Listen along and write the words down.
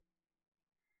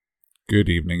Good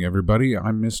evening, everybody.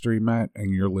 I'm Mystery Matt,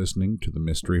 and you're listening to the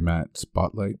Mystery Matt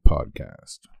Spotlight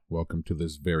Podcast. Welcome to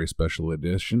this very special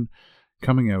edition.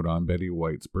 Coming out on Betty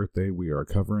White's birthday, we are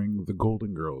covering the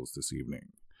Golden Girls this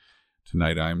evening.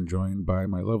 Tonight, I'm joined by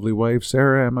my lovely wife,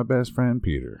 Sarah, and my best friend,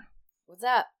 Peter. What's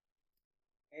up?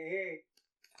 Hey.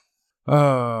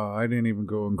 I didn't even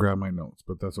go and grab my notes,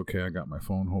 but that's okay. I got my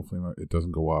phone. Hopefully, it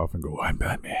doesn't go off and go, I'm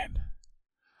Batman.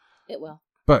 It will.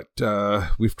 But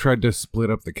we've tried to split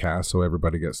up the cast so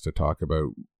everybody gets to talk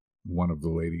about one of the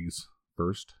ladies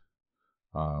first.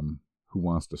 Who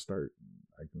wants to start?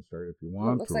 I can start if you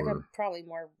want. Looks like I'm probably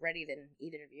more ready than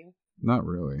either of you. Not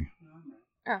really.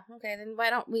 Oh, okay. Then why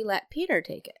don't we let Peter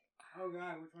take it? Oh,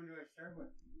 God. Which one do I start with?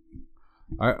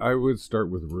 I would start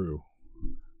with Rue.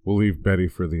 We'll leave Betty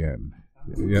for the end.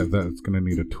 Yeah, that's going to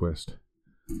need a twist.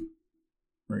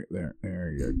 Right there.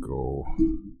 There you go.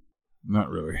 Not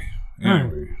really.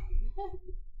 Anyway.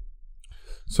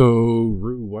 So,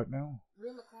 Rue, what now?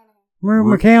 Rue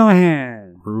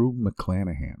McClanahan. Rue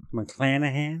McClanahan.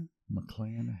 McClanahan?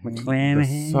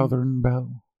 The Southern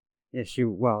Belle. Yeah, that's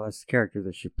the character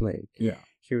that she played. Yeah.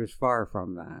 She was far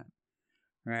from that.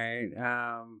 Right?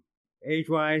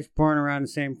 Age-wise, born around the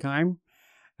same time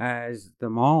as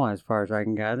them all, as far as I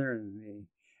can gather, in the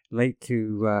late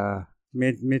to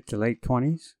mid to late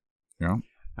 20s. Yeah.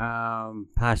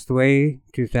 Passed away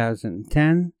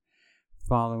 2010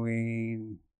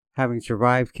 following having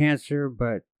survived cancer,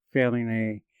 but failing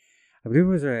I believe it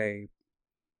was a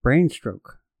brain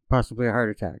stroke, possibly a heart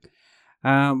attack.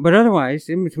 But otherwise,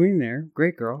 in between there,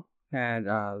 great girl, had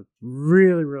a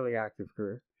really, really active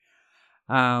career.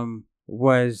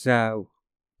 Was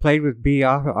played with B.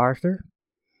 Arthur.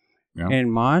 Yeah.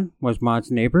 And was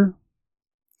Maud's neighbor.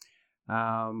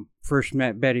 First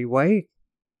met Betty White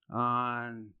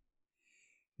on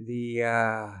the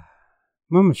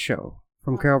Mama's Show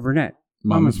from Carol Burnett.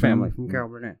 Mama's Family from Carol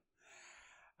Burnett.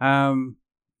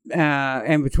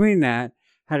 And between that,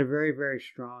 had a very, very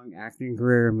strong acting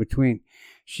career in between.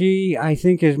 She, I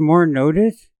think, is more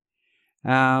noted.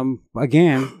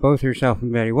 Again, both herself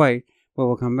and Betty White, but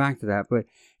we'll come back to that. But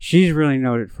she's really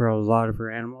noted for a lot of her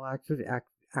animal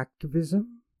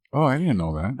activism. Oh, I didn't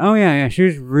know that. Oh, yeah. She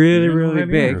was really, really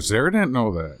big. Either. Sarah didn't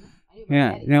know that.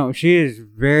 Yeah, no, she is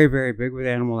very, very big with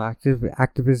animal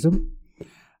activism.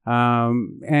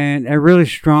 And a really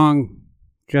strong,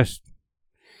 just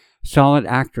solid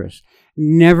actress.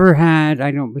 Never had,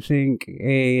 I don't think,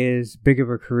 as big of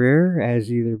a career as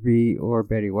either B or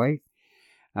Betty White.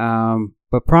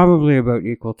 But probably about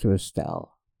equal to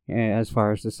Estelle as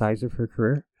far as the size of her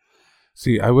career.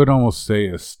 See, I would almost say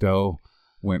Estelle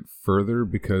went further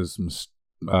because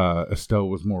Estelle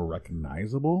was more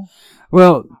recognizable.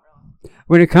 Well,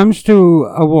 when it comes to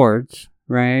awards,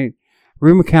 right,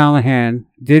 Rue McClanahan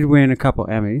did win a couple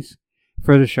Emmys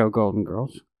for the show Golden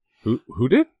Girls. Who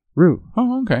did? Rue.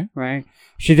 Oh, okay. Right.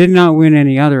 She did not win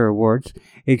any other awards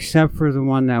except for the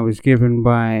one that was given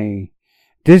by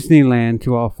Disneyland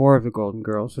to all four of the Golden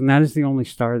Girls, and that is the only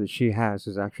star that she has,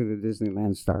 is actually the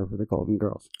Disneyland star for the Golden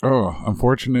Girls. Oh,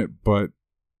 unfortunate, but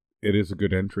it is a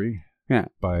good entry. Yeah.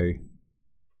 By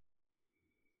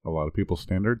a lot of people's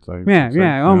standards.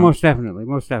 Yeah. Oh, most definitely.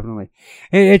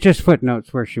 It just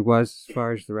footnotes where she was as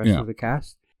far as the rest of the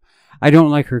cast. I don't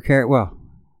like her character. Well,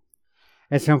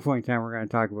 at some point in time, we're going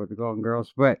to talk about the Golden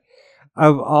Girls, but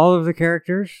of all of the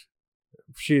characters,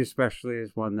 she especially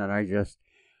is one that I just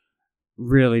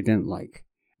really didn't like.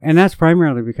 And that's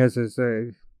primarily because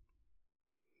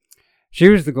she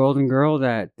was the Golden Girl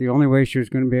that the only way she was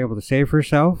going to be able to save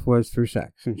herself was through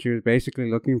sex. And she was basically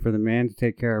looking for the man to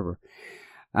take care of her.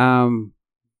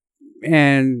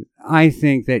 And I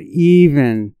think that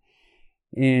even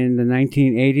in the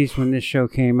 1980s when this show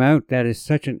came out, that is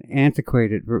such an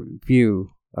antiquated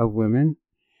view of women.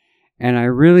 And I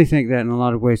really think that in a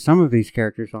lot of ways, some of these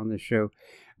characters on this show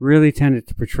really tended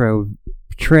to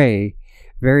portray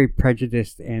very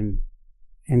prejudiced and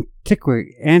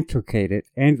antiquated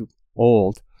and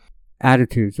old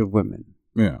attitudes of women.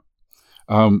 Yeah.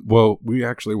 Well, we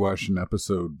actually watched an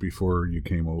episode before you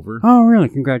came over. Oh, really?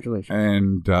 Congratulations.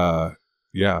 And,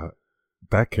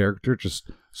 that character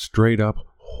just straight up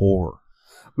whore.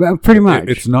 Well, pretty much.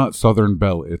 It's not Southern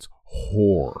Belle, it's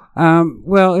whore.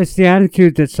 Well, it's the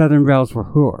attitude that Southern Belles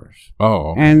were whores.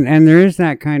 Oh. Okay. And there is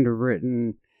that kind of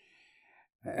written...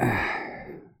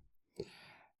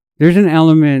 there's an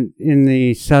element in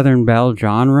the Southern Belle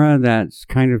genre that's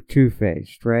kind of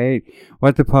two-faced, right?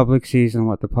 What the public sees and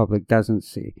what the public doesn't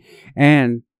see.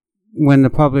 And when the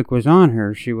public was on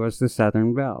her, she was the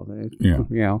Southern Belle. Yeah.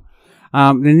 You know,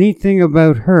 the neat thing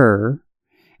about her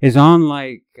is,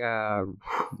 unlike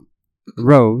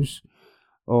Rose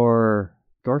or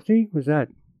Dorothy? Was that?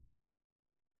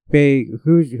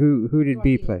 Who did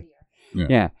B play?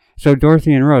 Yeah. So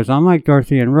Dorothy and Rose. Unlike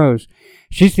Dorothy and Rose,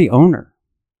 she's the owner.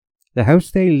 The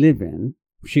house they live in,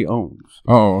 she owns.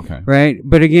 Oh, okay. Right?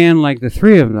 But again, like the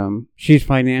three of them, she's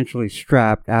financially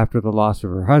strapped after the loss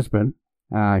of her husband.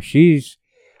 She's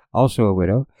also a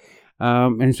widow.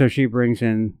 And so she brings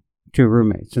in 2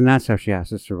 roommates, and that's how she has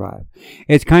to survive.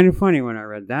 It's kind of funny when I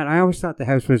read that. I always thought the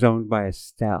house was owned by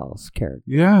Estelle's character.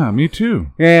 Yeah, me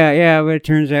too. Yeah, but it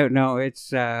turns out, no,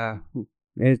 it's oh,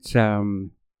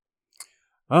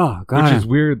 God. Which is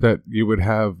weird that you would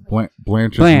have Blanche's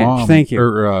Blanche, mom. thank you.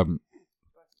 Or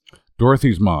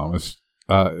Dorothy's mom is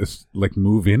like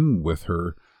move in with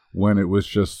her when it was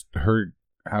just her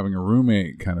having a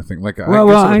roommate kind of thing. Like,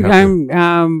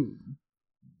 I'm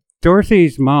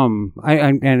Dorothy's mom.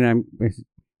 I'm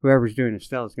whoever's doing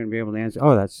Estelle is going to be able to answer.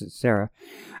 Oh, that's Sarah.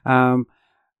 I'm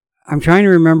trying to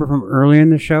remember from early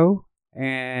in the show,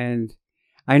 and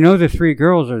I know the 3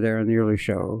 girls are there in the early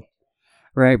show.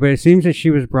 Right, but it seems that she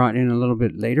was brought in a little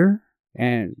bit later,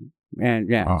 and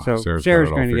yeah, so Sarah's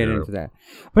going to get into that.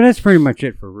 But that's pretty much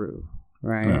it for Rue,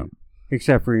 right? Yeah.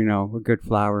 Except for, a good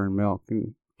flour and milk,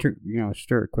 and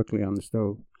stir it quickly on the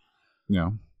stove. Yeah.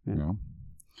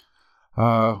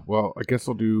 Well, I guess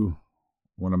I'll do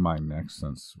one of mine next,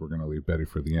 since we're going to leave Betty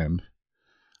for the end.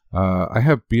 I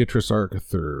have Beatrice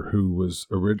Arthur, who was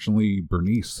originally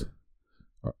Bernice.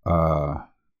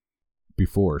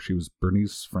 Before she was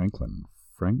Bernice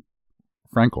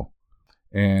Frankel,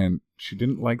 and she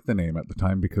didn't like the name at the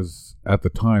time because at the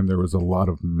time there was a lot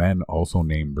of men also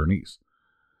named Bernice.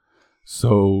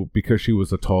 So because she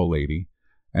was a tall lady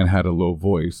and had a low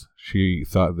voice, she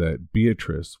thought that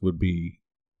Beatrice would be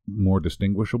more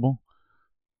distinguishable.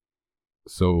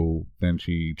 So then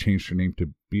she changed her name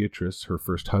to Beatrice, her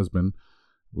first husband,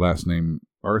 last name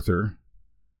Arthur.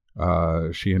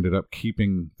 She ended up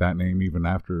keeping that name even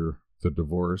after the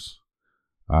divorce.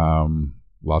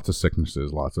 Lots of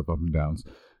sicknesses, lots of ups and downs.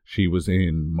 She was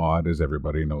in Maude, as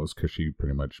everybody knows, because she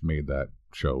pretty much made that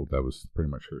show. That was pretty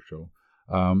much her show.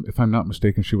 If I'm not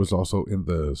mistaken, she was also in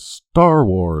the Star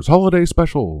Wars Holiday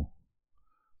Special.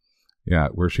 Yeah,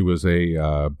 where she was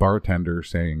a bartender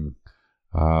saying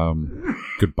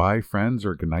goodbye friends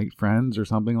or goodnight friends or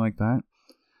something like that.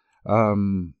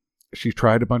 She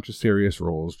tried a bunch of serious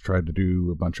roles, tried to do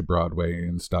a bunch of Broadway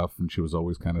and stuff, and she was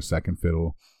always kind of second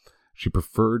fiddle. She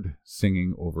preferred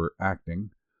singing over acting.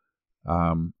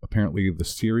 Apparently the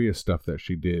serious stuff that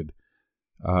she did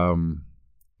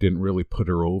didn't really put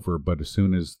her over, but as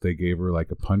soon as they gave her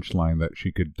like a punchline that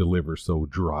she could deliver so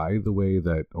dry the way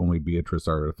that only Beatrice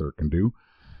Arthur can do,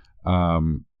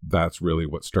 that's really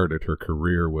what started her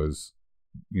career. Was,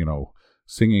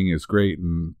 singing is great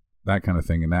and that kind of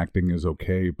thing, and acting is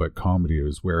okay, but comedy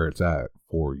is where it's at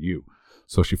for you.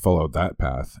 So she followed that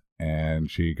path, and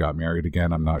she got married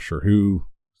again. I'm not sure who.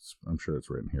 I'm sure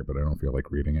it's written here, but I don't feel like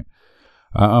reading it.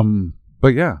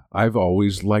 But yeah, I've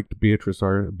always liked Beatrice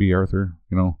B. Arthur.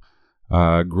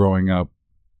 Growing up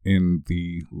in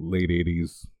the late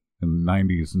 80s and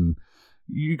 90s, and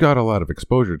you got a lot of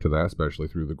exposure to that, especially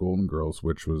through the Golden Girls,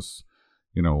 which was,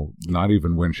 not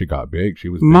even when she got big. She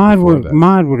was big before that.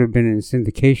 Maude would have been in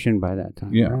syndication by that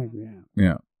time. Yeah, right?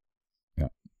 Yeah.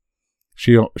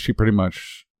 She pretty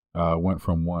much went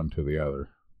from one to the other.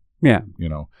 Yeah.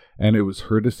 And it was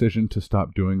her decision to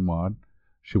stop doing Maude.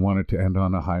 She wanted to end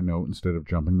on a high note instead of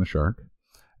jumping the shark.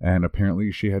 And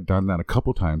apparently she had done that a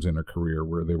couple times in her career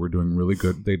where they were doing really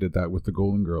good. They did that with the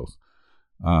Golden Girls.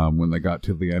 When they got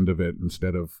to the end of it,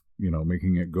 instead of,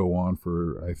 making it go on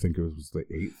for, I think it was the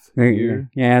 8th year.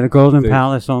 Yeah, the Golden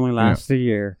Palace only lasts a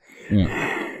year.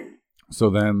 Yeah. So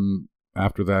then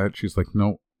after that, she's like,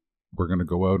 no, we're going to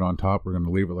go out on top. We're going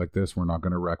to leave it like this. We're not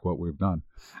going to wreck what we've done.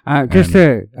 Just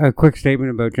a quick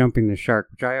statement about jumping the shark,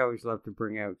 which I always love to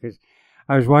bring out, because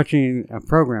I was watching a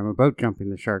program about jumping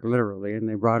the shark, literally, and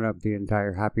they brought up the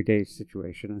entire Happy Days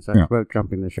situation and such about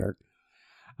jumping the shark.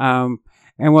 And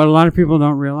what a lot of people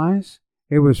don't realize,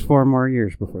 it was 4 more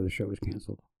years before the show was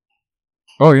canceled.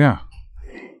 Oh, yeah.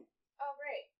 Oh,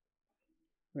 great.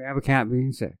 We have a cat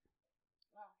being sick.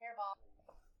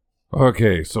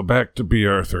 Okay, so back to B.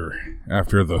 Arthur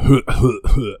after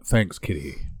the thanks,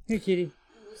 Kitty. Hey, Kitty.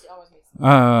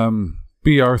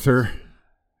 B. Arthur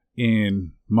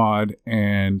in Maude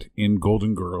and in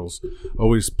Golden Girls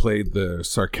always played the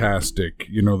sarcastic,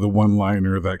 the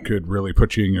one-liner that could really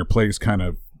put you in your place kind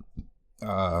of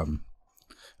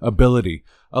ability.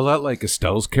 A lot like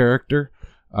Estelle's character,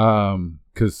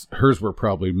 because hers were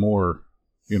probably more,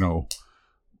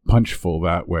 punchful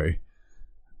that way.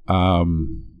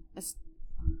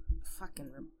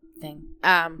 Fucking thing.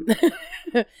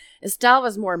 Estelle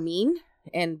was more mean.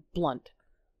 and blunt.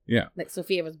 Yeah. Like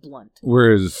Sophia was blunt.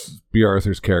 Whereas B.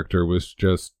 Arthur's character was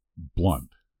just blunt.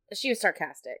 She was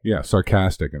sarcastic. Yeah,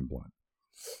 sarcastic and blunt.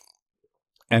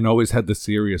 And always had the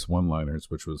serious one-liners,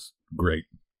 which was great.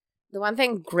 The one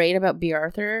thing great about B.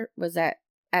 Arthur was that,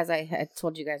 as I had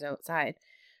told you guys outside,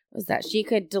 was that she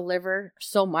could deliver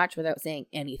so much without saying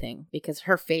anything because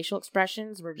her facial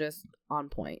expressions were just on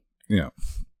point. Yeah.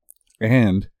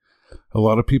 And a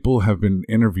lot of people have been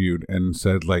interviewed and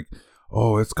said, like,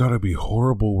 oh, it's got to be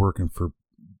horrible working for,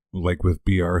 like, with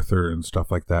B. Arthur and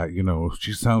stuff like that. You know,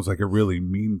 she sounds like a really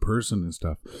mean person and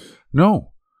stuff.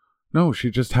 No,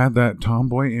 she just had that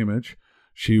tomboy image.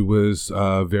 She was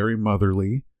very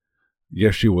motherly.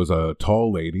 Yes, she was a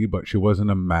tall lady, but she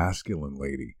wasn't a masculine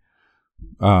lady.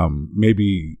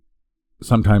 Maybe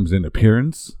sometimes in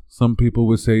appearance, some people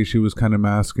would say she was kind of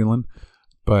masculine,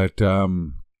 but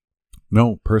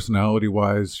no,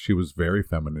 personality-wise, she was very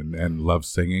feminine and loved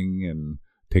singing and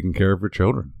taking care of her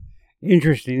children.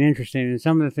 Interesting. And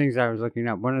some of the things I was looking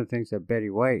up, one of the things that Betty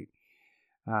White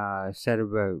said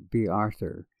about B.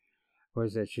 Arthur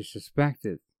was that she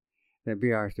suspected that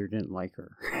B. Arthur didn't like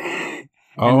her.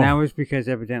 And that was because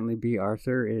evidently B.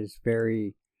 Arthur is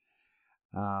very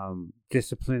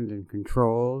disciplined and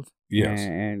controlled. Yes.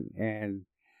 And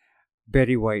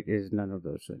Betty White is none of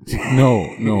those things.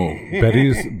 No.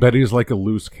 Betty's like a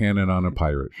loose cannon on a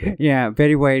pirate ship. Yeah,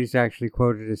 Betty White is actually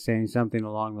quoted as saying something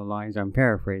along the lines, I'm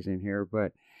paraphrasing here,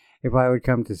 but if I would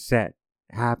come to set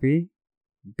happy,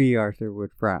 B. Arthur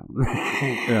would frown.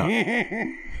 Yeah.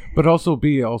 But also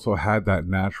B also had that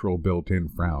natural built-in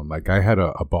frown. Like I had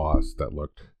a boss that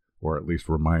looked, or at least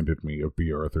reminded me of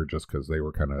B. Arthur just because they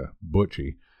were kind of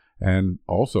butchy and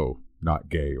also not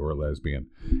gay or lesbian.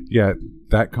 Yet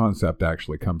that concept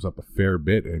actually comes up a fair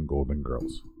bit in Golden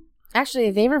Girls.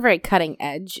 Actually, they were very cutting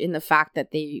edge in the fact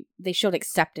that they showed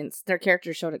acceptance. Their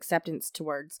characters showed acceptance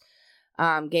towards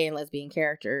gay and lesbian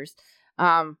characters.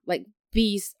 Like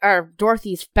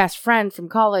Dorothy's best friend from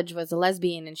college was a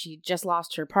lesbian, and she just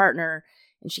lost her partner,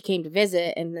 and she came to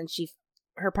visit, and then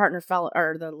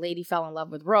the lady fell in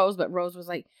love with Rose, but Rose was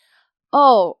like,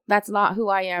 "Oh, that's not who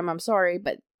I am. I'm sorry,"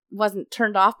 but wasn't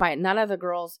turned off by it. None of the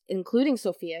girls, including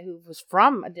Sophia, who was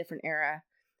from a different era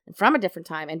and from a different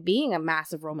time, and being a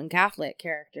massive Roman Catholic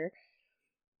character,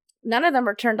 none of them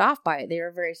were turned off by it. They were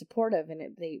very supportive,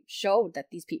 and they showed that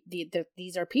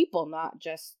these are people, not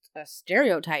just a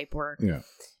stereotype or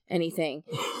anything.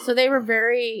 So they were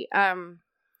very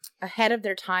ahead of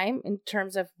their time in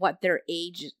terms of what their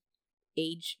age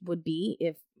would be.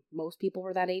 If most people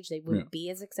were that age, they wouldn't be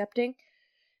as accepting.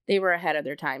 They were ahead of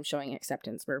their time showing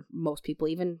acceptance, where most people,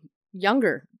 even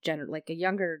younger, like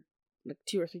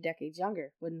 2 or 3 decades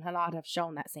younger, would not have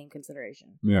shown that same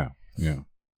consideration. Yeah.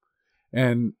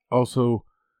 And also,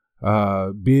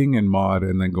 being in Maude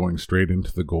and then going straight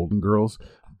into the Golden Girls,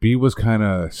 B was kind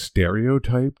of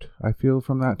stereotyped, I feel,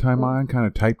 from that time on, kind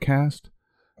of typecast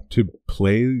to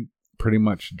play pretty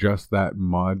much just that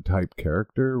Maude type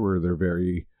character where they're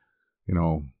very,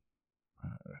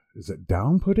 is it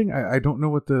down-putting? I don't know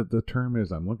what the term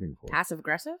is I'm looking for.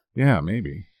 Passive-aggressive? Yeah,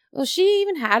 maybe. Well, she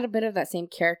even had a bit of that same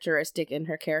characteristic in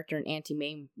her character in Auntie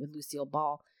Mame with Lucille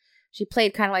Ball. She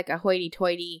played kind of like a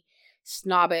hoity-toity,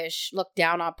 snobbish, look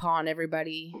down upon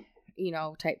everybody,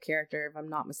 type character, if I'm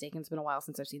not mistaken. It's been a while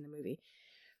since I've seen the movie.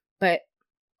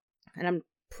 And I'm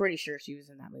pretty sure she was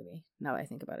in that movie, now that I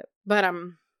think about it. But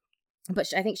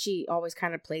I think she always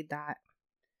kind of played that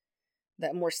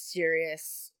more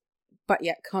serious, but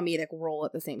yet comedic role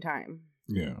at the same time.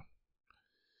 Yeah.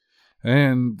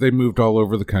 And they moved all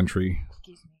over the country,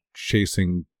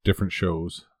 chasing different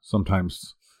shows.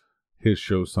 Sometimes his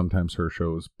shows, sometimes her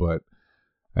shows. But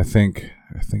I think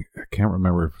I can't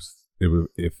remember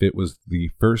if it was the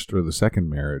first or the second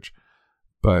marriage.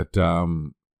 But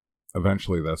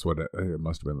eventually, that's what it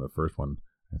must have been, the first one,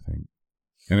 I think.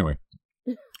 Anyway,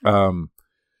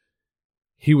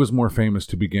 he was more famous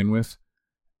to begin with,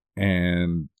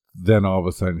 and then all of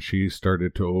a sudden she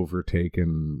started to overtake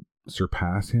and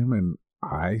surpass him, and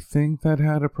I think that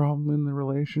had a problem in the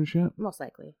relationship. Most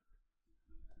likely.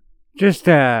 Just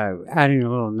adding a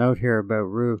little note here about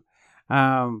Rue.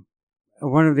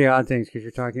 One of the odd things, because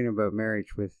you're talking about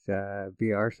marriage with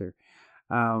B. Arthur,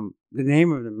 the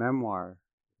name of the memoir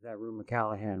that Rue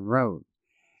McCallaghan wrote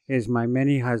is My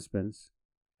Many Husbands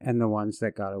and the Ones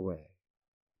That Got Away.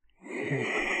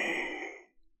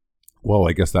 Well,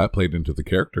 I guess that played into the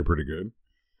character pretty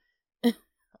good.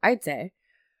 I'd say.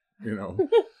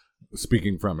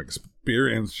 Speaking from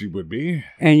experience, she would be.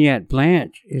 And yet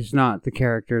Blanche is not the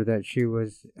character that she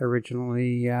was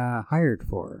originally hired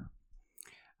for.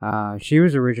 She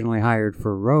was originally hired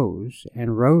for Rose, and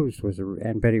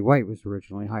and Betty White was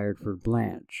originally hired for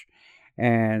Blanche,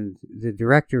 and the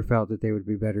director felt that they would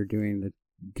be better doing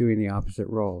the opposite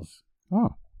roles.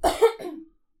 Oh,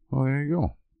 well, there you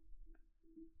go.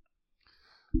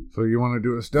 So you want to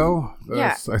do Estelle?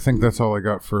 Yeah. I think that's all I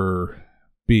got for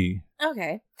B.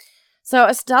 Okay. So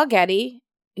Estelle Getty,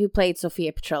 who played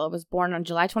Sophia Petrillo, was born on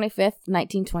July 25th,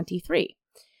 1923.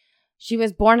 She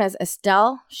was born as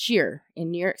Estelle Shear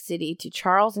in New York City to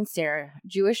Charles and Sarah,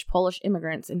 Jewish Polish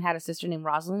immigrants, and had a sister named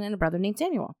Rosalind and a brother named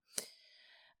Samuel.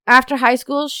 After high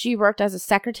school, she worked as a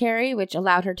secretary, which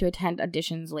allowed her to attend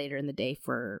auditions later in the day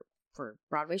for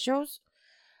Broadway shows.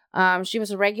 She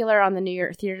was a regular on the New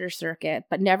York theater circuit,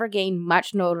 but never gained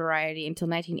much notoriety until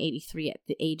 1983 at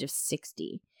the age of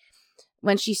 60,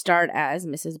 when she starred as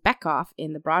Mrs. Beckoff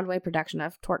in the Broadway production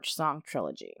of Torch Song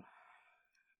Trilogy.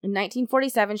 In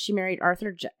 1947, she married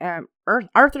Arthur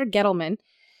Gettleman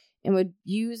and would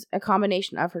use a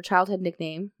combination of her childhood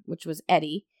nickname, which was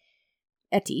Etty,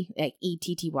 like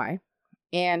E-T-T-Y,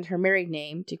 and her married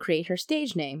name to create her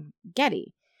stage name,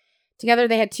 Getty. Together,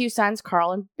 they had 2 sons,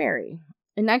 Carl and Barry.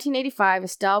 In 1985,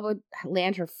 Estelle would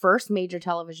land her first major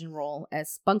television role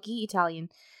as spunky Italian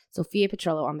Sophia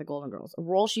Petrillo on The Golden Girls, a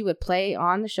role she would play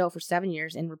on the show for 7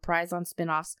 years and reprise on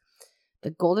spin-offs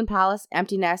The Golden Palace,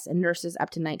 Empty Nest, and Nurses up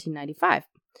to 1995.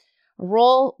 A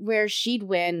role where she'd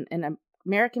win an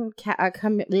American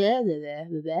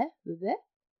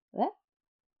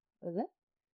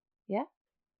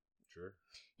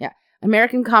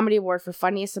American Comedy Award for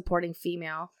Funniest Supporting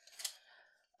Female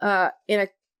in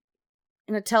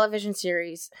a television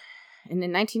series. And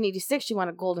in 1986, she won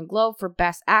a Golden Globe for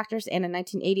Best Actress and a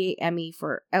 1988 Emmy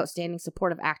for Outstanding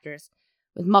Supportive Actress,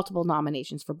 with multiple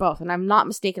nominations for both. And I'm not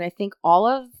mistaken, I think all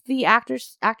of the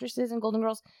actresses in Golden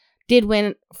Girls did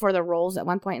win for their roles at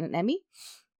one point in an Emmy.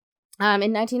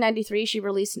 In 1993, she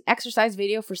released an exercise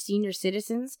video for senior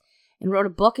citizens and wrote a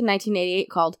book in 1988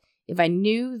 called If I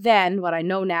Knew Then What I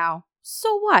Know Now,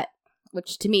 So What?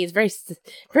 Which to me is very,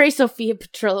 very Sophia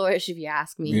Petrillo-ish, if you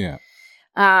ask me. Yeah.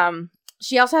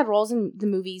 She also had roles in the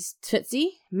movies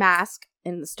Tootsie, Mask,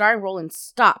 and the starring role in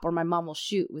Stop, or My Mom Will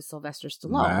Shoot with Sylvester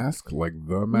Stallone. Mask? Like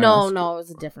the Mask? No, it was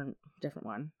a different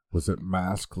one. Was it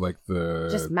Mask like the...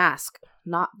 Just Mask,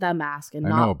 not The Mask. And I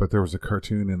not... know, but there was a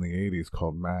cartoon in the 80s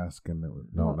called Mask, and it was...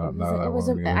 not that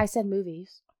one. I said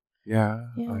movies. Yeah,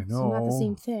 I know. So not the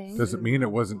same thing. Doesn't mean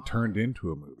it wasn't turned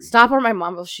into a movie. Stop, or My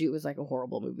Mom Will Shoot was like a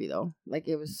horrible movie, though. Like,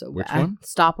 it was so Which bad. one?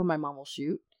 Stop, or My Mom Will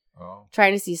Shoot. Oh.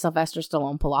 Trying to see Sylvester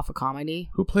Stallone pull off a comedy.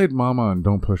 Who played Mama on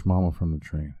Don't Push Mama from the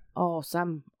Train?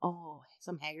 Some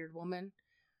haggard woman.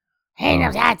 Hey,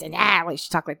 no, that's an ad. Like, she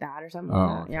talked like that or something like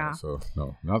that. Okay. Yeah. So,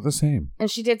 no, not the same. And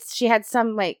she had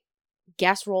some, like,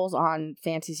 guest roles on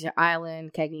Fantasy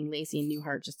Island, Cagney and Lacey, and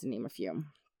Newhart, just to name a few.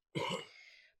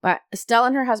 But Estelle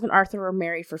and her husband Arthur were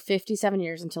married for 57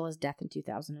 years until his death in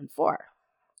 2004.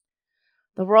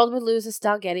 The world would lose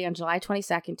Estelle Getty on July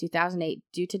 22nd, 2008,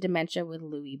 due to dementia with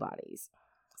Lewy bodies.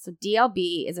 So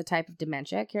DLB is a type of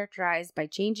dementia characterized by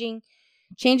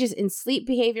changes in sleep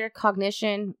behavior,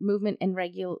 cognition, movement, and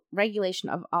regulation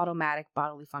of automatic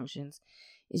bodily functions.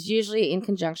 Is usually in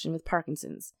conjunction with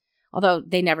Parkinson's, although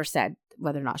they never said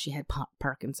whether or not she had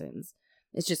Parkinson's.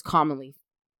 It's just commonly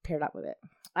paired up with it.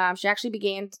 She actually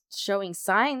began showing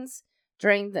signs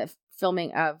during the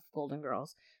filming of Golden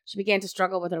Girls. She began to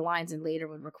struggle with her lines and later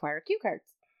would require cue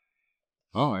cards.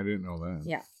 Oh, I didn't know that.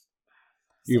 Yeah.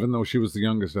 Even though she was the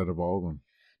youngest out of all of them.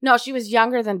 No, she was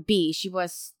younger than B. She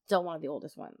was still one of the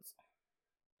oldest ones.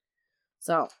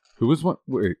 So. Who was one?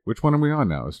 Wait, which one are we on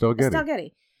now? Estelle Getty. Estelle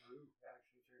Getty.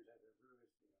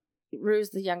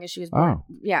 Rue's the youngest. She was born. Oh.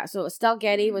 Yeah, so Estelle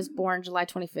Getty was born July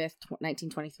 25th,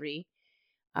 1923.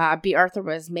 B. Arthur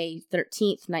was May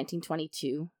 13th,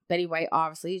 1922. Betty White,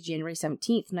 obviously, is January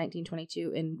 17th,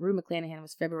 1922. And Rue McClanahan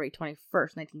was February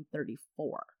 21st,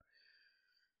 1934.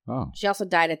 Oh. She also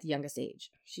died at the youngest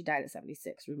age. She died at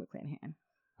 76, Rue McClanahan.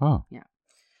 Oh. Yeah.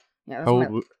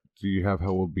 Do you have how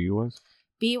old B was?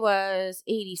 B was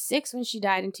 86 when she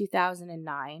died in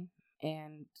 2009.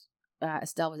 And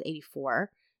Estelle was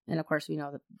 84. And of course, we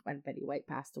know that when Betty White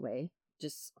passed away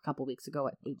just a couple weeks ago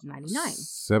at age 99.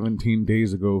 17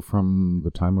 days ago from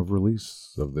the time of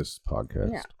release of this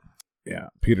podcast. Yeah.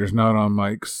 Peter's not on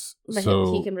mics, but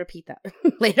so he can repeat that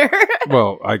later.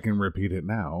 Well, I can repeat it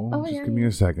now. Just give me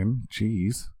a second.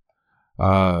 Jeez.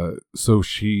 So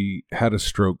she had a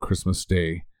stroke Christmas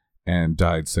Day and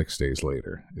died 6 days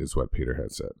later, is what Peter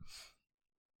had said.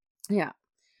 Yeah.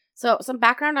 So some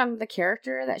background on the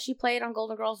character that she played on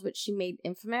Golden Girls, which she made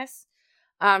infamous.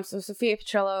 So Sophia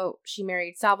Petrillo, she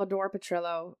married Salvador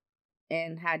Petrillo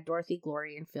and had Dorothy,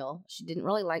 Glory, and Phil. She didn't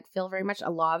really like Phil very much.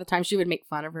 A lot of the time she would make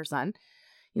fun of her son.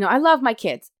 I love my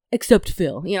kids, except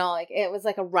Phil. Like it was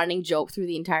like a running joke through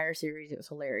the entire series. It was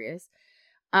hilarious.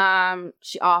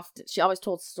 She always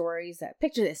told stories that,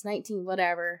 picture this, 19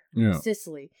 whatever,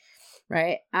 Sicily,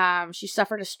 right? She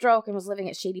suffered a stroke and was living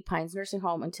at Shady Pines nursing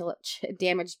home until it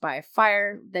damaged by a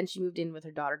fire. Then she moved in with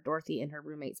her daughter Dorothy and her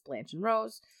roommates Blanche and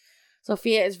Rose.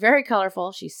 Sophia is very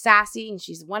colorful. She's sassy and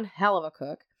she's one hell of a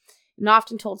cook, and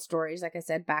often told stories, like I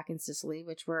said, back in Sicily,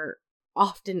 which were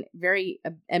often very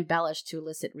embellished to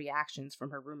elicit reactions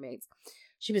from her roommates.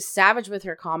 She was savage with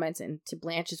her comments and to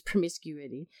Blanche's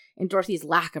promiscuity and Dorothy's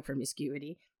lack of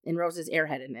promiscuity and Rose's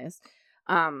airheadedness.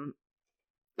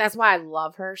 That's why I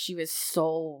love her. She was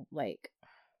so like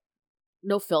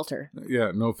no filter.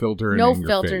 Yeah, no filter. No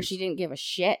filter. She didn't give a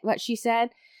shit what she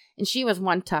said, and she was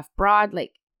one tough broad.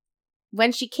 Like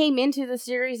when she came into the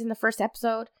series in the first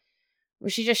episode, where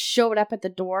she just showed up at the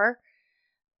door,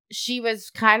 she was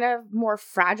kind of more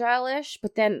fragile-ish,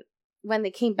 but then when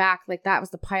they came back, like that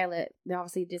was the pilot, they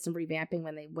obviously did some revamping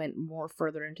when they went more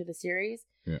further into the series.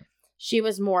 Yeah. She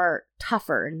was more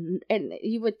tougher, and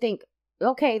you would think,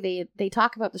 okay, they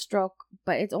talk about the stroke,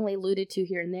 but it's only alluded to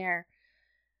here and there.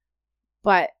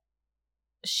 But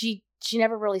she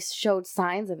never really showed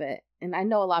signs of it. And I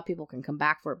know a lot of people can come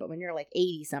back for it, but when you're like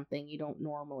 80-something, you don't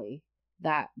normally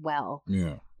that well.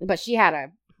 Yeah. But she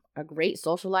had a great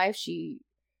social life. She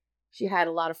had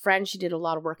a lot of friends. She did a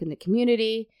lot of work in the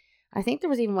community. I think there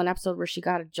was even one episode where she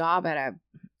got a job at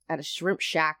a shrimp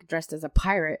shack dressed as a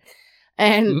pirate,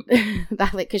 and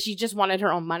that like because she just wanted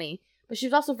her own money. But she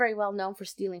was also very well known for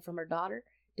stealing from her daughter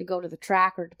to go to the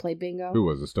track or to play bingo. Who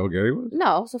was it? Still Getty was?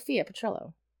 No, Sophia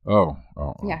Petrillo. Oh.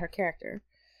 Yeah, her character.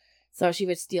 So she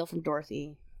would steal from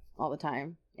Dorothy all the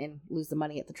time and lose the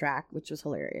money at the track, which was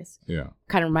hilarious. Yeah.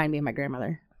 Kind of reminded me of my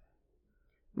grandmother.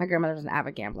 My grandmother was an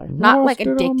avid gambler. Not like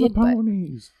addicted, but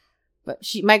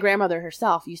my grandmother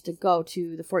herself used to go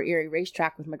to the Fort Erie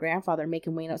racetrack with my grandfather, make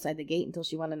him wait outside the gate until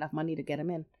she won enough money to get him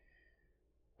in.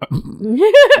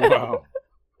 Wow.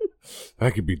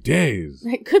 That could be days.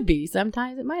 It could be.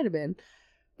 Sometimes it might have been.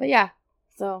 But yeah.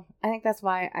 So I think that's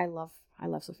why I love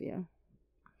Sophia.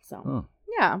 So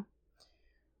yeah.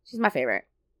 She's my favorite.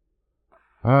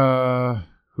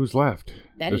 Who's left?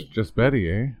 Betty. Just Betty,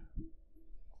 eh?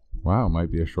 Wow,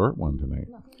 might be a short one tonight.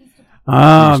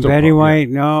 Betty White.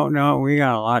 No, we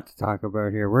got a lot to talk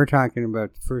about here. We're talking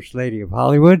about the First Lady of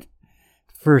Hollywood,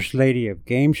 the First Lady of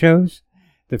game shows,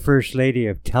 the First Lady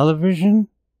of television.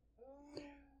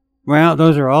 Well,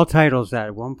 those are all titles that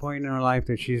at one point in her life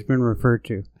that she's been referred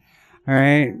to. All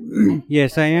right.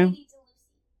 Yes, I am.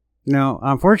 No,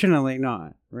 unfortunately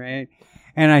not. Right.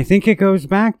 And I think it goes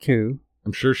back to.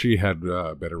 I'm sure she had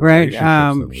better relationships.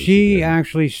 Right. She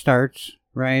actually starts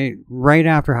right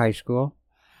after high school.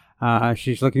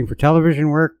 She's looking for television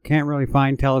work. Can't really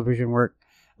find television work.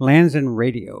 Lands in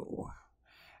radio.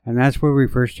 And that's where we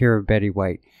first hear of Betty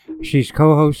White. She's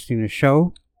co-hosting a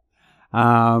show.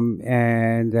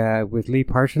 And with Lee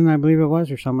Parson, I believe it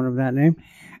was, or someone of that name.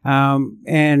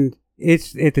 And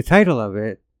the title of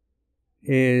it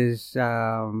is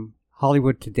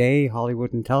Hollywood Today,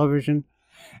 Hollywood and Television.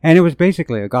 And it was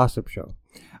basically a gossip show.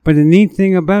 But the neat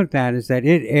thing about that is that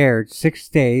it aired 6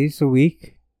 days a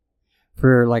week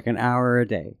for like an hour a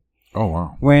day. Oh,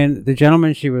 wow. When the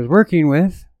gentleman she was working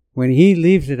with, when he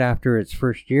leaves it after its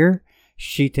first year,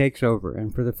 she takes over.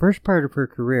 And for the first part of her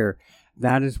career,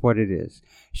 that is what it is.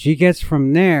 She gets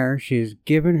from there, she is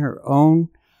given her own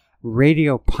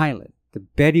radio pilot, The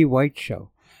Betty White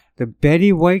Show. The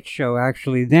Betty White Show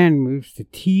actually then moves to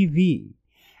TV,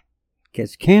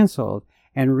 gets canceled,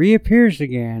 and reappears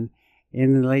again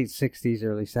in the late 60s,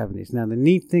 early 70s. Now, the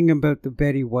neat thing about The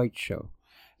Betty White Show,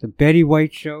 The Betty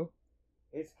White Show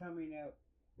is coming out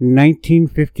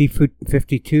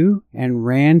 1952 and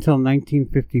ran till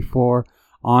 1954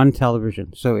 on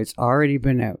television. So it's already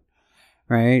been out,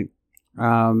 right?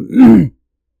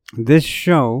 This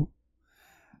show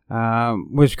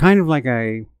was kind of like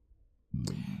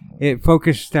it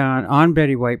focused on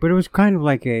Betty White, but it was kind of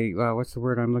like what's the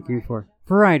word I'm looking for?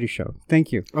 Variety show.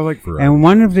 Thank you. I like variety. And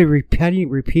one of the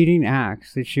repeating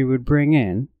acts that she would bring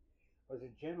in was a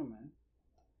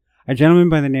gentleman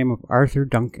by the name of Arthur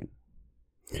Duncan.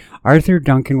 Arthur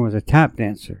Duncan was a tap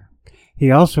dancer. He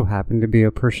also happened to be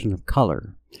a person of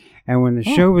color. And when the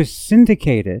show was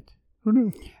syndicated,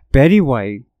 Betty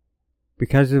White,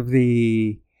 because of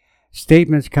the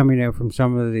statements coming out from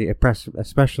some of the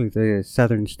especially the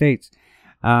southern states,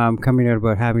 coming out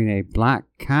about having a black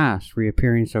cast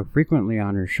reappearing so frequently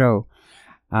on her show,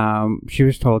 she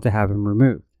was told to have him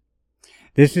removed.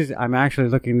 I'm actually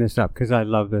looking this up because I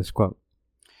love this quote.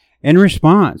 in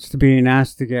response to being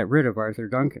asked to get rid of Arthur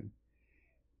Duncan.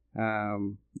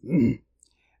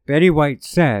 Betty White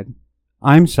said,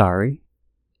 "I'm sorry,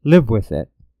 live with it,"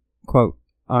 quote,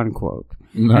 unquote.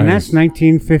 Nice. And that's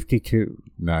 1952.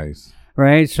 Nice.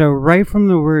 Right? So right from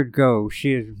the word go,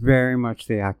 she is very much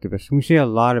the activist. And we see a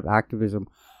lot of activism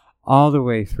all the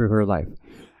way through her life.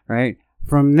 Right?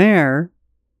 From there,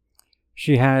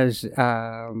 she has...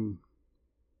 Didn't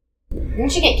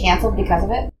she get canceled because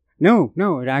of it? No,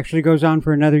 it actually goes on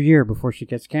for another year before she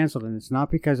gets canceled. And it's not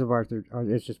because of Arthur,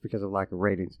 it's just because of lack of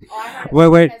ratings.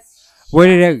 What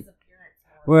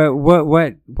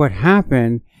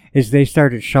happened is they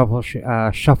started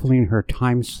shuffling her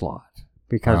time slot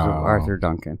because of Arthur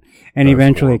Duncan. And That's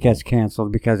eventually horrible. it gets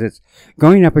canceled because it's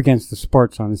going up against the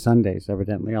sports on Sundays,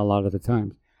 evidently, a lot of the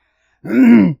times.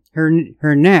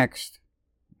 her next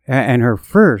and her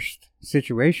first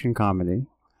situation comedy,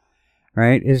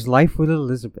 right, is Life with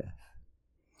Elizabeth.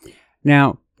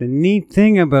 Now, the neat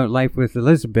thing about Life with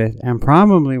Elizabeth, and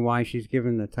probably why she's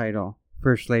given the title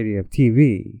First Lady of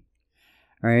TV,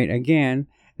 right, again,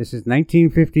 this is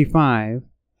 1955,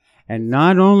 and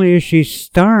not only is she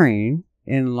starring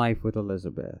in Life with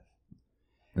Elizabeth,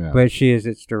 but she is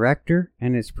its director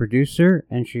and its producer,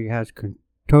 and she has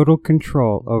total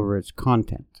control over its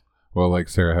content. Well, like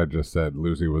Sarah had just said,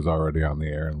 Lucy was already on the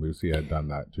air, and Lucy had done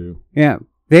that too. Yeah,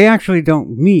 they actually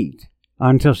don't meet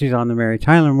until she's on the Mary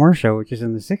Tyler Moore Show, which is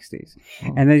in the 60s.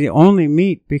 Oh. And they only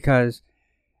meet because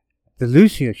the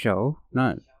Lucy Show,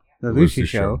 not the Lucy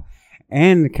Show,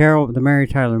 and the Mary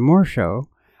Tyler Moore Show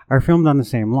are filmed on the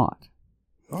same lot.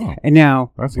 Oh, and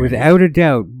now, without a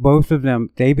doubt, both of them,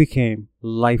 they became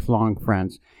lifelong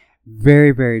friends.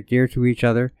 Very, very dear to each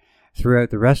other throughout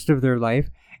the rest of their life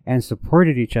and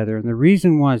supported each other. And the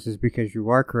reason is because you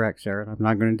are correct, Sarah, and I'm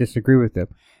not going to disagree with them,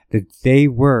 that they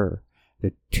were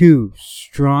the two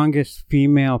strongest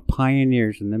female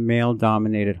pioneers in the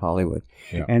male-dominated Hollywood.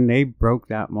 Yeah. And they broke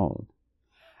that mold.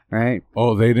 Right?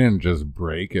 Oh, they didn't just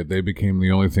break it. They became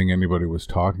the only thing anybody was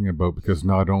talking about because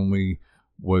not only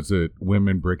was it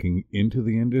women breaking into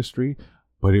the industry,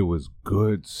 but it was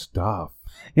good stuff.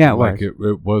 Yeah,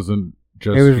 it wasn't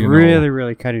just... It was really,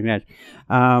 really cutting edge.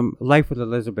 Life with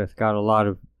Elizabeth got a lot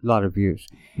of views.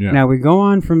 Yeah. Now, we go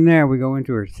on from there. We go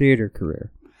into her theater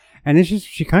career. And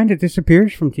she kind of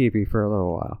disappears from TV for a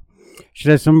little while. She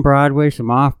does some Broadway,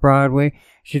 some off-Broadway.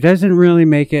 She doesn't really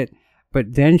make it,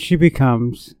 but then she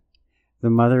becomes the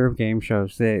mother of game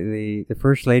shows, the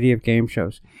first lady of game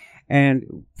shows.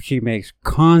 And she makes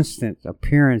constant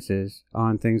appearances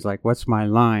on things like What's My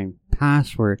Line,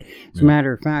 Password. As a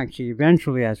matter of fact, she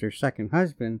eventually, as her second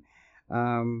husband,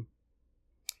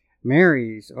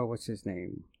 marries, what's his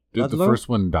name? Did Ludlow? The first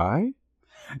one die?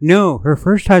 No, her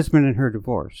first husband and her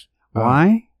divorce.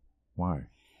 Why? Why?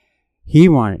 He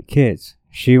wanted kids.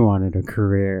 She wanted a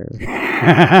career.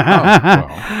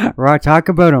 Well. Talk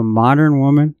about a modern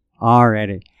woman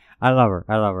already. I love her.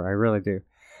 I really do.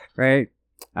 Right?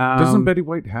 Doesn't Betty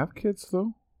White have kids,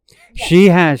 though? She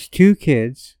has 2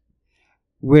 kids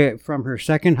from her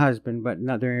second husband, but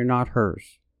they're not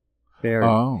hers. They're,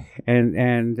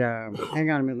 And hang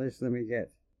on a minute. Let me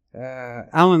get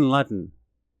Alan Ludden.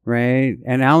 Right?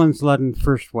 And Alan Ludden's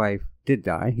first wife did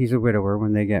die. He's a widower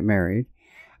when they get married.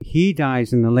 He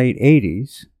dies in the late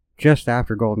 80s, just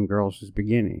after Golden Girls is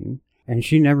beginning, and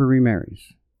she never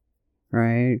remarries.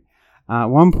 Right? At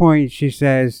one point, she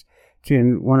says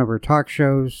in one of her talk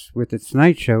shows with The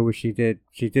Tonight Show, which she did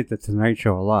The Tonight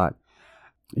Show a lot,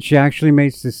 she actually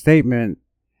makes the statement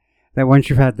that once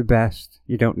you've had the best,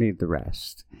 you don't need the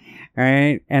rest.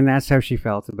 Right? And that's how she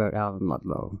felt about Alan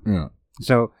Ludlow. Yeah.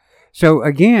 So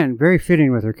again, very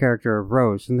fitting with her character of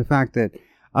Rose, and the fact that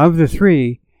of the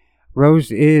 3,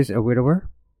 Rose is a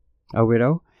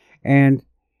widow, and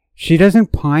she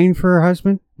doesn't pine for her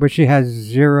husband, but she has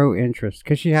zero interest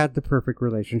because she had the perfect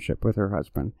relationship with her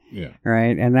husband. Yeah.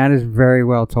 Right? And that is very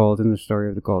well told in the story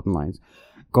of the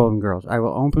Golden Girls. I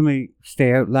will openly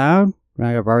stay out loud.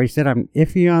 I've already said I'm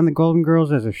iffy on the Golden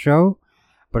Girls as a show,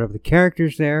 but of the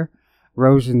characters there,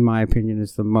 Rose, in my opinion,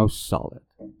 is the most solid.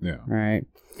 Yeah. Right?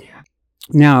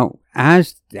 Now,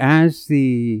 as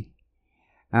the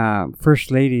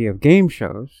first lady of game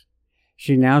shows,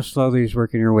 she now slowly is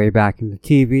working her way back into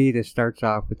TV. This starts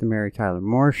off with the Mary Tyler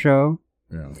Moore Show.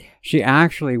 Yeah. She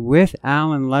actually, with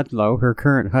Alan Ludlow, her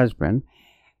current husband,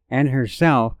 and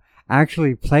herself,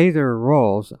 actually play their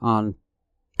roles on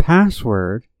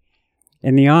Password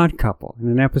in The Odd Couple, in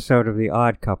an episode of The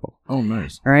Odd Couple. Oh,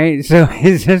 nice. Right? So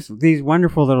it's just these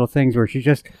wonderful little things where she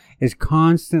just is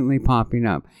constantly popping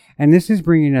up. And this is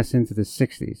bringing us into the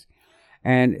 60s.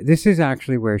 And this is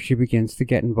actually where she begins to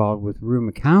get involved with Rue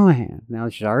McCallaghan. Now,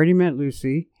 she's already met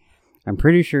Lucy. I'm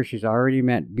pretty sure she's already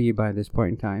met Bee by this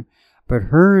point in time. But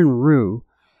her and Rue,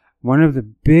 one of the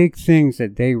big things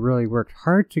that they really worked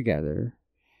hard together,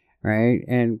 right?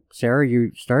 And Sarah,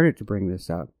 you started to bring this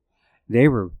up. They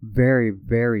were very,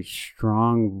 very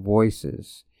strong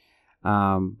voices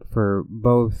for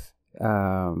both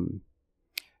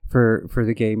for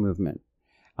the gay movement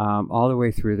all the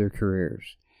way through their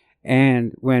careers.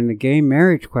 And when the gay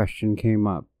marriage question came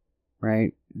up,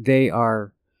 right,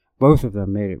 both of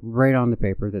them made it right on the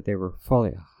paper that they were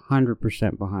fully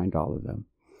 100% behind all of them.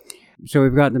 So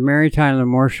we've got the Mary Tyler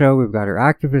Moore Show. We've got her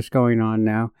activist going on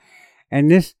now. And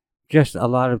this, just a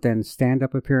lot of then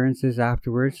stand-up appearances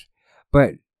afterwards.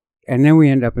 And then we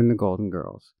end up in the Golden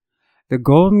Girls. The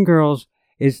Golden Girls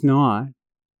is not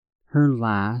her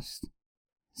last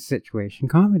situation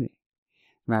comedy.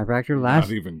 Matter of fact, her last...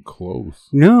 Not even close.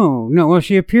 No. Well,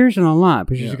 she appears in a lot,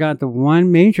 but she's got the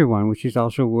one major one, which she's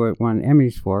also won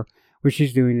Emmys for, which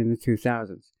she's doing in the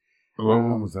 2000s. What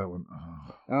one was that one?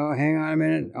 Oh, hang on a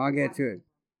minute. I'll get to it.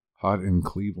 Hot in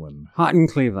Cleveland. Hot in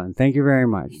Cleveland. Thank you very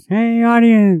much. Hey,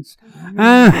 audience.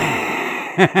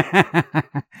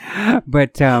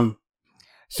 But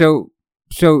so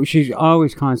she's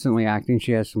always constantly acting.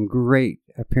 She has some great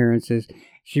appearances.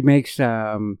 She makes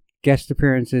guest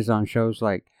appearances on shows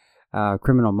like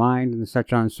Criminal Mind and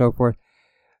such on and so forth.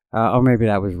 Or maybe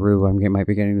that was Rue. I might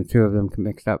be getting the two of them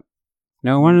mixed up.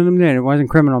 No, one of them did. It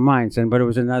wasn't Criminal Minds, but it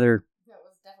was another. No, it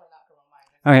was definitely not Criminal Minds.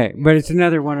 Okay, but it's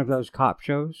another one of those cop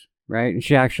shows, right? And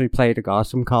she actually played a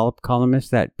Gotham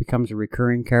columnist that becomes a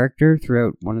recurring character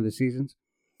throughout one of the seasons.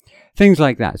 Things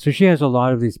like that. So she has a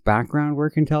lot of these background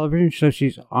work in television, so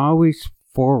she's always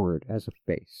forward as a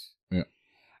face. Yeah.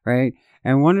 Right?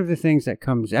 And one of the things that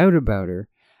comes out about her,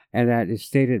 and that is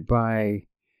stated by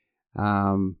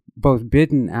both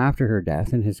Biden after her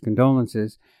death and his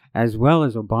condolences, as well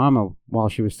as Obama while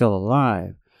she was still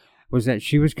alive, was that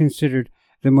she was considered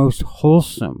the most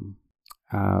wholesome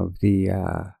of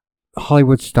the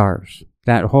Hollywood stars.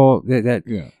 That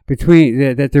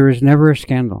there was never a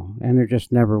scandal, and there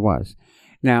just never was.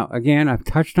 Now, again, I've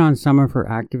touched on some of her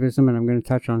activism, and I'm going to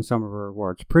touch on some of her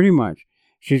awards. Pretty much,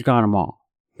 she's got them all.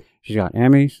 She's got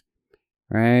Emmys,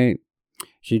 right?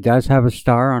 She does have a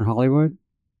star on Hollywood.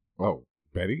 Oh,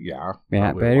 Betty? Yeah.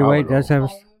 Yeah, Betty White does have a...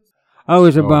 Oh, it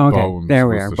was a bone. Okay, Bones there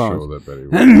we was are. the Bones. show that Betty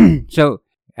White. So,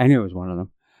 I knew it was one of them.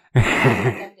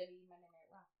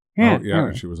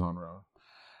 Yeah, she was on Raw.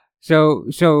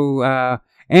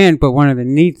 But one of the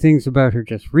neat things about her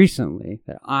just recently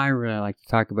that I really like to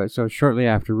talk about, so shortly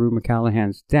after Rue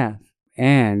McCallahan's death,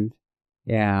 and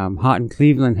Hot in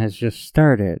Cleveland has just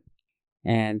started,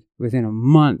 and within a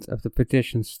month of the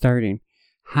petition starting,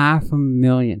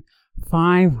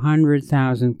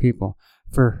 500,000 people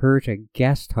for her to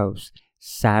guest host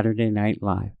Saturday Night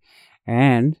Live.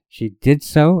 And she did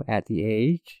so at the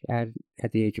age of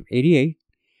 88,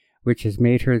 which has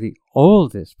made her the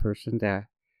oldest person to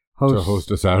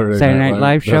host a Saturday Night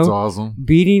Live show. That's awesome.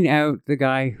 Beating out the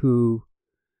guy who,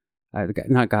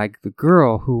 the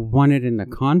girl who won it in the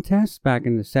contest back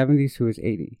in the 70s, who was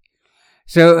 80.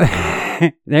 So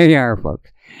there you are,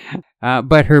 folks.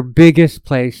 But her biggest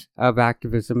place of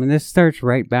activism, and this starts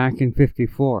right back in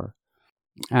 54,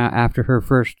 after her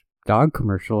first dog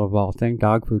commercial of all things,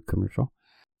 dog food commercial,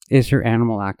 is her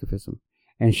animal activism.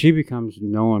 And she becomes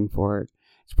known for it.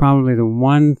 It's probably the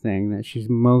one thing that she's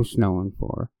most known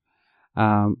for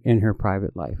in her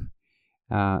private life,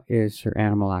 is her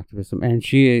animal activism. And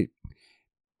she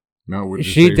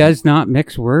does not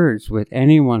mix words with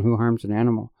anyone who harms an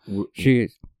animal.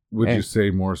 Would you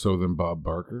say more so than Bob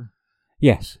Barker?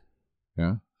 Yes.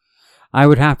 Yeah? I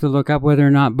would have to look up whether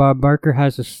or not Bob Barker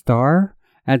has a star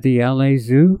at the LA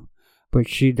Zoo, but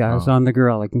she does on the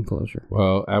Gorilla enclosure.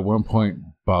 Well, at one point,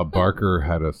 Bob Barker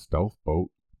had a stealth boat.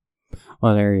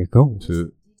 Well, there you go. He does.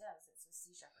 It's a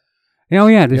Sea Shepherd. Oh,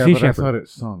 yeah, the Sea Shepherd. I thought it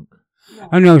sunk.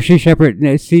 Oh, no, Sea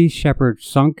Shepherd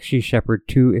sunk. Sea Shepherd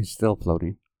 2 is still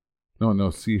floating.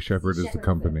 No, Sea Shepherd is the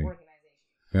company.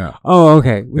 Yeah. Oh,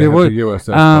 okay. They have the USS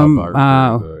Bob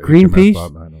Barker, Greenpeace.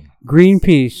 Bob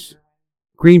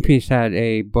Greenpeace had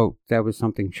a boat that was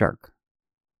something shark,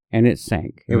 and it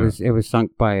sank. It was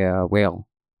sunk by a whale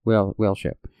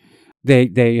ship.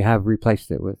 They have replaced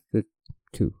it with the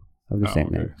two of the same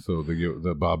name. So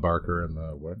the Bob Barker and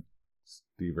the what?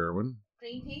 Steve Irwin.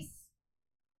 Greenpeace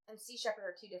and Sea Shepherd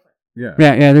are two different. Yeah.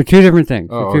 Yeah. They're two different things.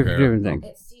 Oh, two different things.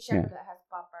 It's Sea Shepherd that has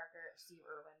Bob Barker, Steve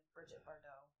Irwin, Bridget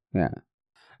Bardot. Yeah.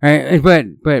 Right, but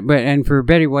and for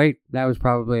Betty White, that was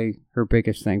probably her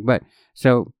biggest thing. But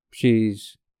so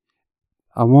she's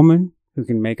a woman who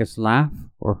can make us laugh,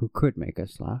 or who could make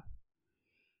us laugh.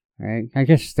 Right? I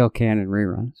guess still can in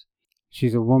reruns.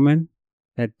 She's a woman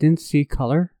that didn't see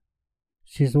color.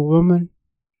 She's a woman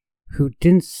who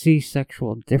didn't see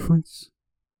sexual difference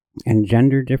and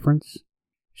gender difference.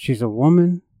 She's a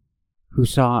woman who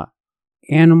saw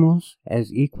animals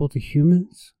as equal to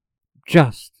humans.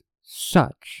 Just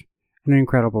such an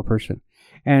incredible person.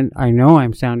 And I know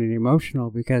I'm sounding emotional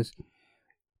because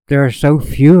there are so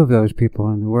few of those people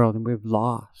in the world, and we've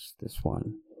lost this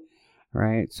one,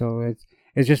 right? So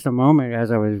it's just a moment as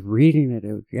I was reading it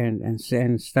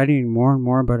and studying more and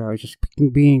more about it, I was just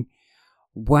being,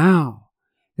 wow,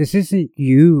 this isn't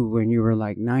you when you were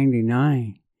like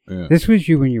 99. Yeah. This was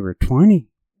you when you were 20.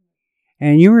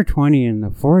 And you were 20 in the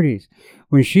 40s.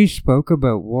 When she spoke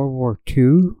about World War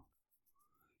II,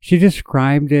 she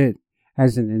described it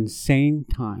as an insane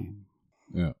time.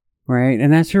 Yeah. Right?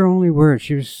 And that's her only word.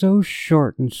 She was so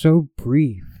short and so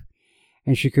brief.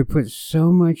 And she could put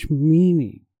so much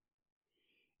meaning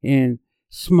in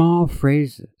small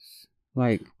phrases.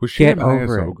 Like, was she get an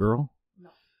over ISO it. girl?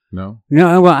 No?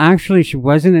 No, well, actually, she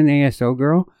wasn't an ASO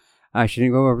girl. She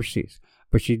didn't go overseas.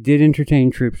 But she did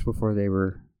entertain troops before they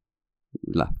were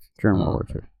left during World War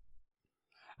II.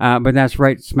 But that's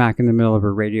right smack in the middle of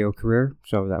her radio career,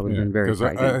 so that would have been very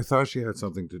frightening. Because I thought she had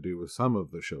something to do with some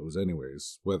of the shows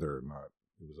anyways, whether or not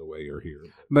it was away or here.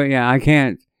 But yeah,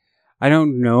 I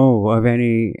don't know of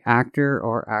any actor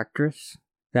or actress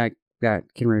that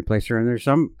can replace her. And there's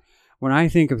some, when I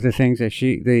think of the things that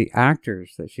the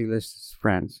actors that she lists as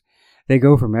friends, they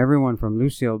go from everyone from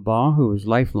Lucille Ball, who was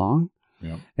lifelong,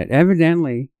 that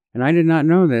evidently, and I did not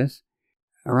know this,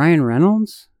 Ryan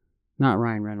Reynolds,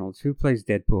 who plays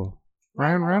Deadpool?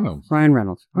 Ryan Reynolds.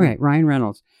 Okay, Ryan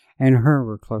Reynolds and her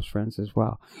were close friends as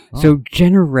well. Oh. So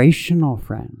generational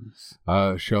friends.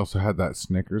 She also had that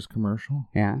Snickers commercial.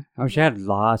 Yeah. Oh, she had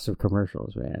lots of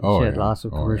commercials, man. Oh, she had yeah. lots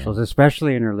of Oh, commercials, yeah.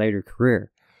 especially in her later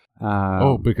career.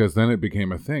 Because then it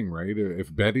became a thing, right?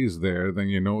 If Betty's there, then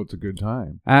you know it's a good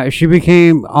time. She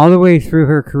became, all the way through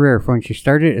her career, from when she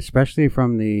started, especially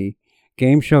from the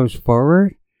game shows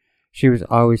forward, she was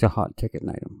always a hot ticket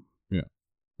item. Yeah.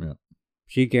 Yeah.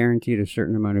 She guaranteed a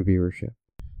certain amount of viewership.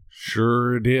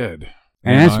 Sure did.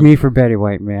 And that's me for Betty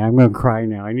White, man. I'm going to cry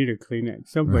now. I need a Kleenex.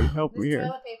 Somebody help me here.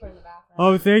 Toilet paper in the bathroom.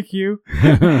 Oh, thank you.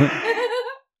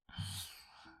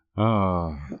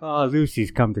 Oh,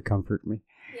 Lucy's come to comfort me.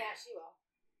 Yeah, she will.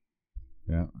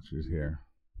 yeah, she's here.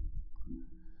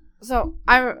 So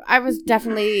I was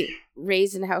definitely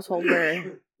raised in a household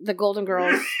where the Golden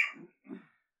Girls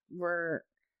were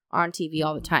on TV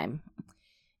all the time.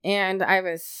 And I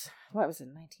was,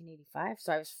 1985?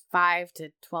 So I was 5 to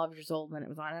 12 years old when it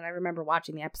was on. And I remember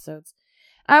watching the episodes.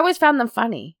 I always found them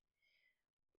funny.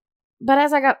 But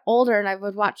as I got older and I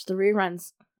would watch the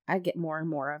reruns, I'd get more and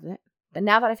more of it. But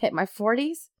now that I've hit my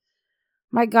 40s,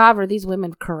 my God, were these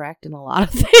women correct in a lot of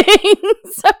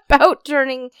things about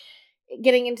getting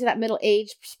into that middle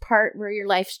age part where your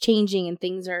life's changing and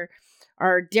things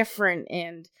are different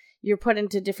and you're put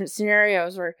into different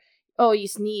scenarios where, oh, you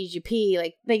sneeze, you pee.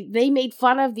 Like they made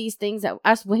fun of these things that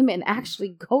us women actually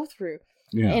go through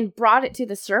and brought it to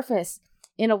the surface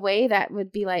in a way that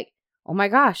would be like, oh my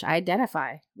gosh, I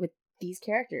identify with these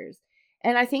characters.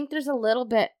 And I think there's a little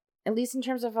bit, at least in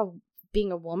terms of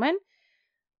being a woman,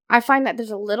 I find that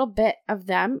there's a little bit of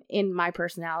them in my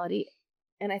personality.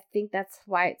 And I think that's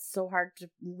why it's so hard to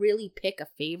really pick a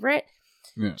favorite.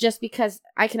 Yeah. Just because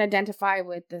I can identify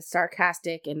with the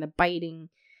sarcastic and the biting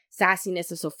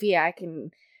sassiness of Sophia. I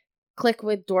can click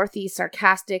with Dorothy's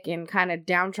sarcastic and kind of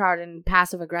downtrodden,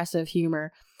 passive-aggressive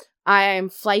humor. I am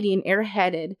flighty and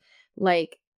airheaded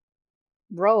like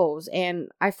Rose. And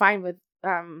I find with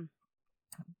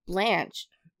Blanche,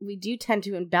 we do tend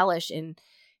to embellish and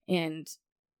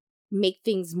make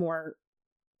things more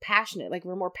passionate. Like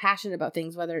we're more passionate about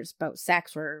things, whether it's about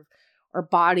sex or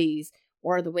bodies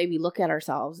or the way we look at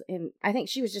ourselves. And I think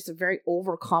she was just a very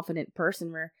overconfident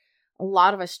person where a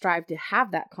lot of us strive to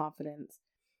have that confidence,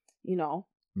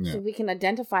 so we can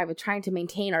identify with trying to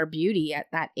maintain our beauty at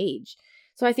that age.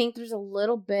 So I think there's a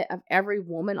little bit of every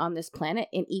woman on this planet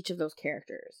in each of those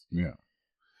characters. Yeah.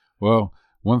 Well,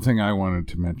 one thing I wanted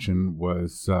to mention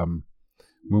was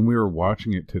when we were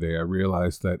watching it today, I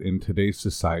realized that in today's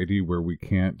society where we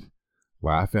can't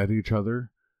laugh at each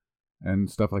other and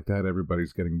stuff like that,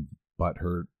 everybody's getting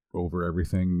butthurt over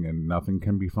everything and nothing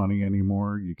can be funny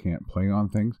anymore. You can't play on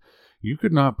things. You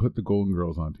could not put the Golden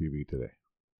Girls on TV today.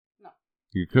 No.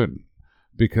 You couldn't.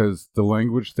 Because the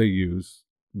language they use,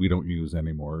 we don't use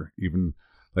anymore. Even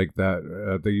like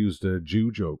that, they used a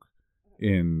Jew joke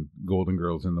in Golden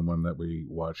Girls in the one that we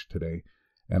watched today.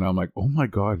 And I'm like, oh my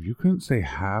God, you couldn't say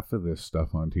half of this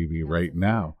stuff on TV right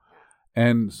now.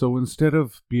 And so instead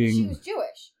of being... She was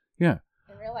Jewish. Yeah.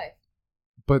 In real life.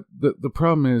 But the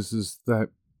problem is that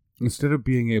instead of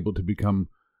being able to become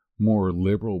more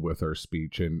liberal with our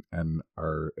speech and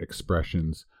our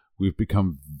expressions, we've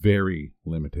become very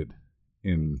limited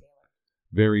in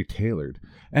very tailored.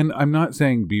 And I'm not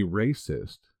saying be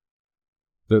racist.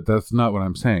 That's not what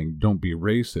I'm saying. Don't be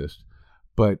racist,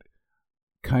 but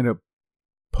kind of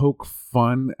poke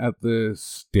fun at the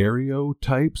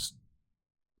stereotypes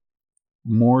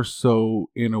more so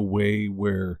in a way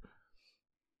where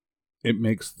it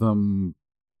makes them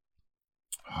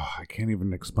I can't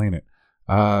even explain it.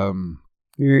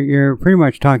 You're pretty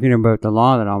much talking about the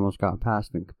law that almost got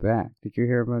passed in Quebec. Did you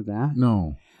hear about that?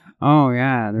 No. Oh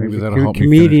yeah, there Maybe was that'll a help me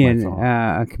finish comedian,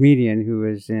 my a comedian who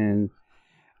was in,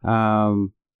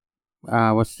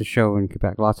 what's the show in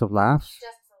Quebec? Lots of Laughs.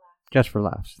 Just for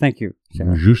Laughs. Thank you,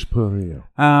 Sarah. Juste pour rire.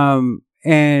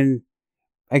 And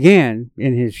again,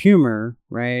 in his humor,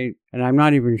 right? And I'm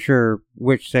not even sure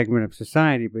which segment of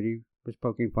society, but he was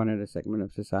poking fun at a segment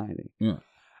of society. Yeah.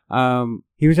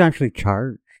 He was actually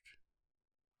charged.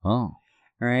 Oh.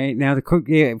 Right now,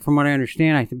 from what I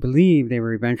understand, I believe they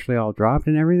were eventually all dropped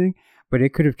and everything, but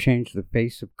it could have changed the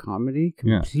face of comedy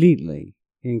completely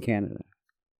in Canada.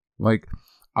 Like,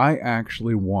 I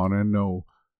actually want to know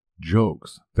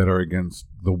jokes that are against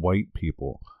the white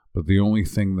people, but the only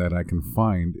thing that I can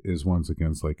find is ones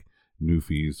against like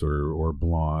Newfies or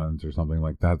blondes or something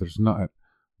like that. There's not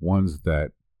ones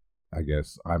that I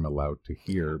guess I'm allowed to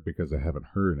hear because I haven't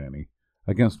heard any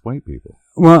against white people.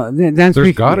 Well, that's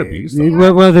there's got to be some.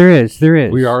 Well, there is.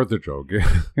 We are the joke.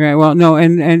 Right. Well, no,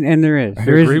 and there is. I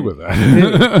agree with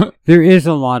that. There is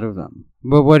a lot of them,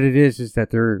 but what it is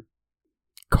that they're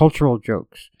cultural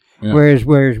jokes. Yeah.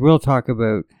 Whereas we'll talk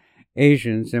about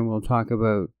Asians and we'll talk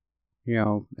about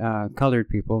colored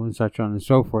people and such on and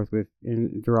so forth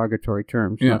in derogatory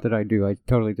terms. Yeah. Not that I do. I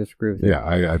totally disagree with it. Yeah,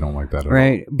 I don't like that at all.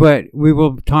 Right. But we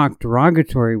will talk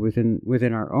derogatory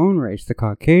within our own race, the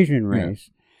Caucasian race,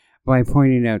 by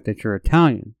pointing out that you're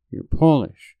Italian, you're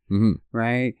Polish,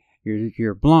 right?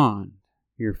 You're blonde,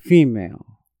 you're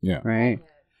female, right?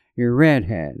 You're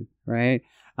redhead, right?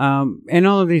 And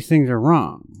all of these things are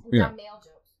wrong. Dumb male jokes.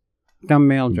 Dumb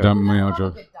male jokes. Dumb male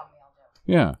jokes.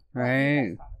 Yeah.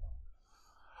 Right.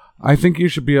 I think you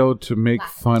should be able to make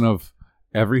fun of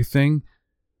everything,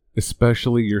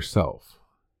 especially yourself.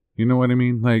 You know what I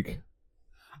mean? Like,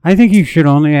 I think you should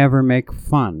only ever make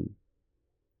fun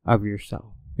of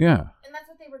yourself. Yeah. And that's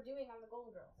what they were doing on the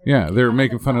Golden Girls. They were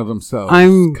making fun of themselves.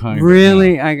 I'm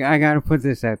really, I got to put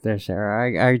this out there,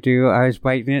 Sarah. I do. I was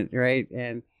biting it, right?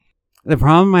 And the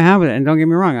problem I have with it, and don't get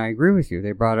me wrong, I agree with you.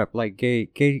 They brought up like gay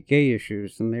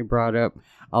issues, and they brought up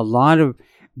a lot of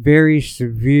very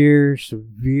severe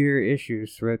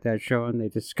issues throughout that show, and they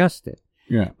discussed it.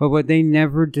 Yeah. But what they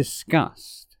never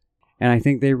discussed, and I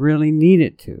think they really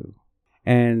needed to,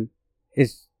 and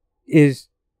is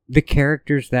the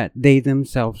characters that they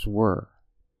themselves were.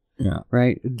 Yeah.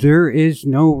 Right? There is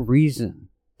no reason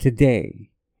today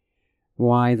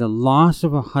why the loss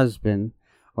of a husband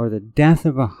or the death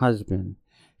of a husband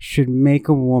should make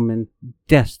a woman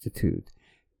destitute.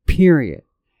 Period.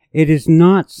 It is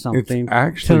not something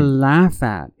to laugh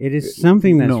at. It is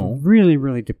something that's really,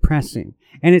 really depressing.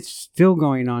 And it's still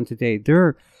going on today. There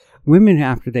are women,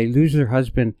 after they lose their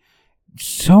husband,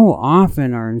 so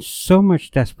often are in so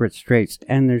much desperate straits,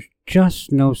 and there's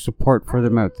just no support for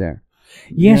them out there.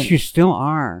 Yes, you still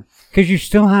are, because you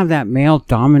still have that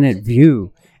male-dominant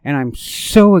view, and I'm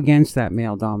so against that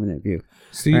male-dominant view.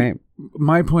 See, right?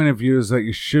 My point of view is that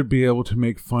you should be able to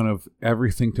make fun of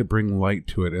everything to bring light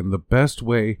to it, and the best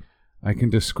way I can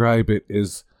describe it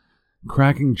is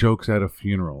cracking jokes at a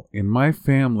funeral. In my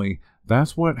family,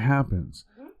 that's what happens.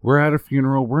 We're at a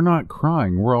funeral, we're not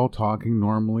crying, we're all talking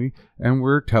normally, and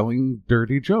we're telling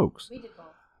dirty jokes. We did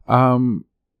both.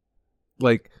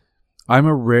 Like, I'm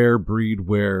a rare breed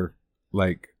where,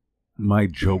 like, my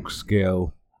joke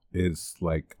scale is,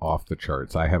 like, off the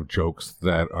charts. I have jokes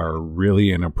that are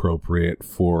really inappropriate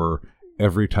for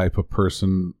every type of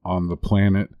person on the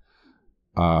planet.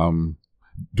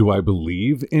 Do I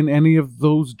believe in any of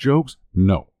those jokes?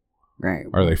 No. Right.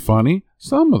 Are they funny?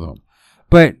 Some of them.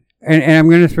 But, and I'm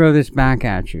going to throw this back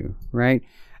at you, right?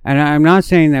 And I'm not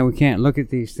saying that we can't look at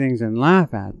these things and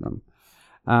laugh at them.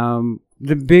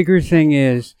 The bigger thing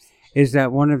is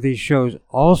that one of these shows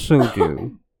also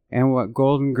do, and what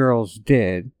Golden Girls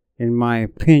did, in my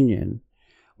opinion,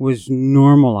 was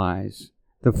normalize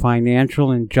the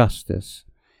financial injustice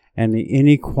and the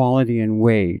inequality in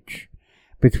wage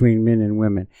between men and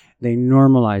women. They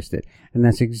normalized it. And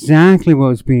that's exactly what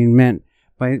was being meant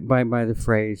by the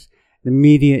phrase, the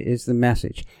media is the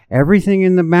message. Everything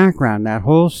in the background, that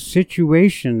whole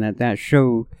situation that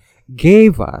show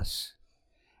gave us,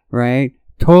 right,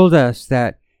 told us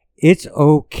that it's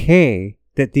okay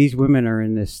that these women are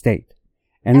in this state.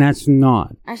 And that's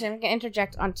not. Actually, I'm going to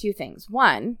interject on two things.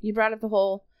 One, you brought up the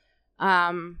whole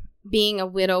being a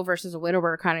widow versus a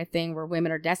widower kind of thing where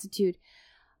women are destitute.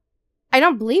 I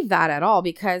don't believe that at all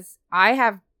because I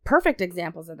have perfect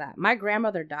examples of that. My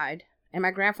grandmother died and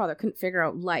my grandfather couldn't figure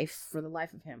out life for the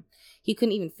life of him. He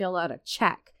couldn't even fill out a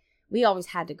check. We always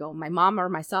had to go. My mom or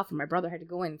myself or my brother had to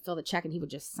go in and fill the check and he would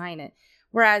just sign it.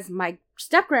 Whereas my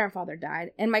step-grandfather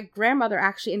died and my grandmother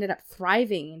actually ended up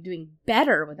thriving and doing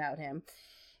better without him.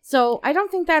 So I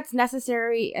don't think that's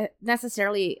necessarily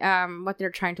what they're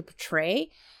trying to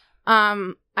portray.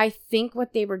 I think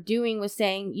what they were doing was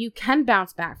saying you can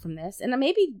bounce back from this. And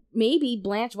maybe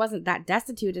Blanche wasn't that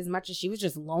destitute as much as she was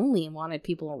just lonely and wanted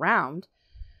people around,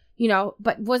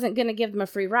 but wasn't going to give them a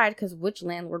free ride because which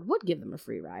landlord would give them a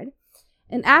free ride?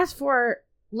 And as for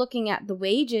looking at the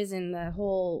wages in the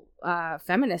whole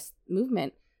feminist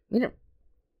movement,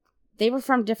 they were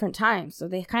from different times. So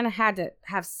they kind of had to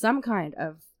have some kind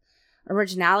of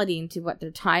originality into what their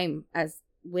time as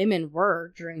women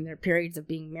were during their periods of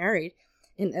being married,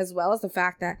 and as well as the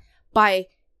fact that by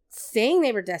saying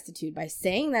they were destitute, by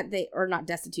saying that they are not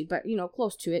destitute, but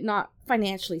close to it, not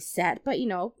financially set, but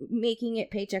making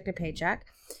it paycheck to paycheck,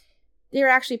 they're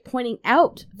actually pointing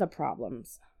out the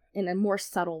problems in a more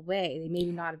subtle way. They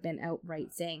maybe not have been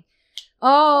outright saying,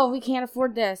 "Oh, we can't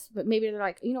afford this," but maybe they're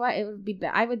like, "You know what?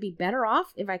 I would be better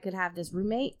off if I could have this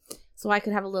roommate, so I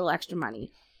could have a little extra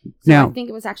money." So now, I think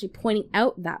it was actually pointing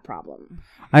out that problem.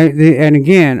 And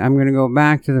again, I'm going to go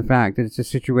back to the fact that it's a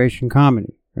situation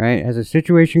comedy, right? As a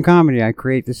situation comedy, I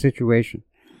create the situation.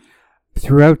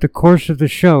 Throughout the course of the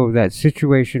show, that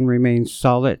situation remains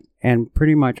solid and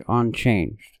pretty much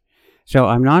unchanged. So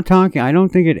I don't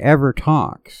think it ever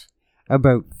talks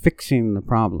about fixing the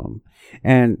problem.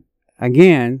 And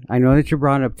again, I know that you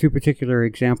brought up two particular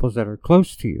examples that are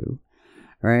close to you,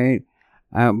 right?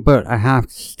 But I have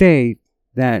to state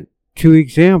that two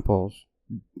examples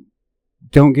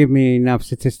don't give me enough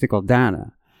statistical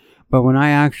data. But when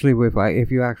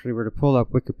if you actually were to pull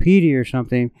up Wikipedia or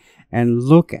something and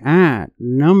look at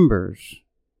numbers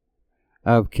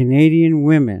of Canadian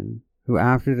women who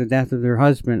after the death of their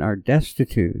husband are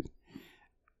destitute,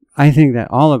 I think that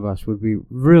all of us would be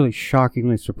really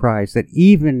shockingly surprised that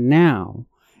even now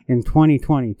in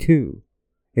 2022,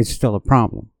 it's still a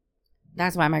problem.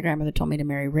 That's why my grandmother told me to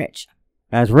marry rich.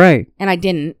 That's right. And I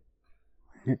didn't.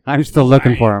 I'm still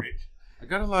looking for him. I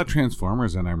got a lot of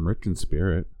Transformers and I'm rich in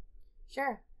spirit.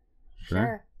 Sure.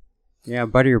 Yeah,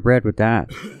 butter your bread with that.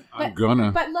 I'm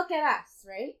gonna. But look at us,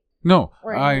 right? No,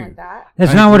 or anything like that.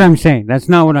 That's not what I'm saying. That's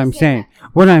not what I'm saying.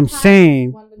 What I'm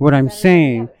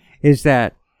saying is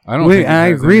that I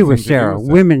agree with Sarah.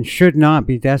 Women should not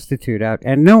be destitute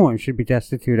and no one should be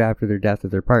destitute after their death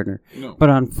of their partner. No. But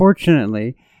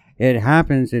unfortunately, it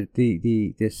happens that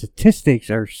the statistics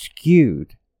are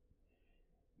skewed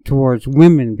towards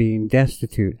women being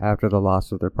destitute after the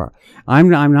loss of their partner. I'm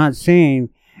not saying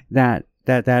that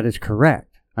is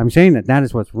correct. I'm saying that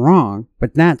is what's wrong,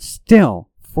 but that's still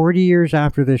 40 years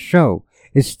after this show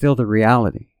is still the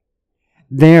reality.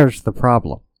 There's the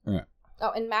problem. Yeah.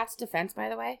 Oh, in Matt's defense, by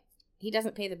the way, he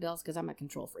doesn't pay the bills because I'm a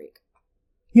control freak.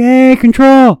 Yay,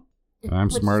 control! I'm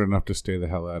smart enough to stay the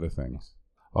hell out of things.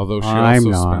 Although she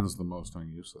also spends the most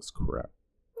on useless crap.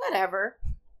 Whatever.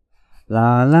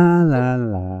 La la la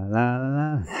la la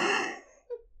la.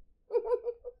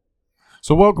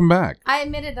 So welcome back. I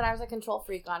admitted that I was a control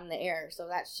freak on the air, so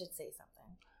that should say something.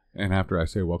 And after I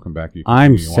say welcome back, you can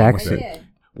I'm sexy. I did.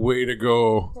 Way to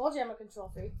go. I told you I'm a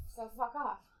control freak, so fuck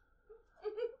off.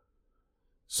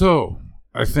 So,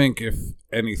 I think if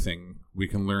anything we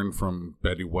can learn from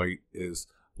Betty White is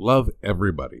love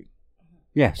everybody.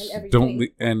 Yes. Don't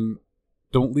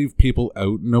leave people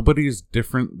out. Nobody's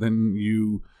different than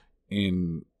you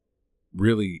in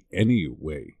really any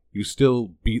way. You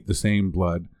still beat the same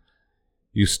blood.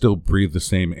 You still breathe the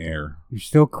same air. You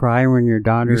still cry when your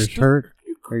daughter is hurt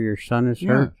or your son is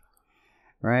hurt.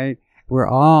 Right? We're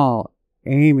all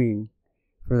aiming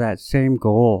for that same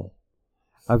goal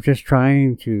of just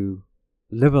trying to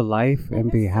live a life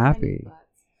and be happy.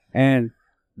 And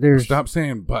there's stop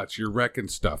saying butts. You're wrecking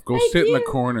stuff. Go sit in the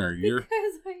corner. You're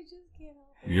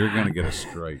gonna get a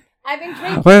strike. I've been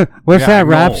drinking. What's that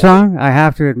rap song? I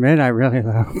have to admit, I really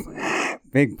love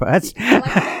big butts. I like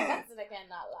big butts and I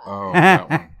cannot lie. Oh, that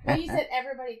one. Well, you said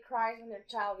everybody cries when their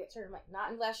child gets hurt. I'm like,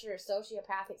 not unless you're a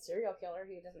sociopathic serial killer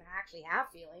who doesn't actually have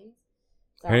feelings.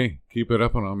 So. Hey, keep it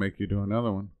up and I'll make you do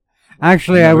another one.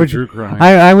 Actually, I would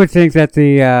think that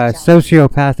the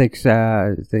sociopathics,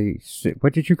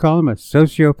 what did you call him? A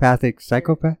sociopathic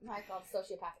psychopath? I called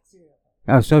sociopathic serial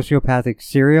a sociopathic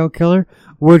serial killer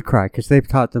would cry because they've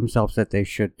taught themselves that they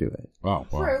should do it. Oh,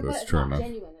 well, that's true enough.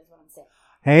 Genuine is what I'm saying.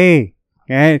 Hey,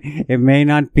 it may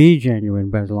not be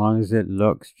genuine, but as long as it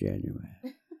looks genuine.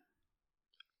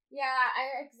 Yeah,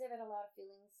 I exhibit a lot of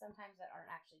feelings sometimes that aren't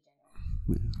actually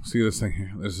genuine. See this thing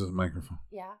here? This is a microphone.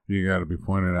 Yeah. You got to be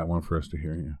pointing at one for us to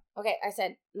hear you. Okay, I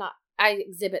said not. I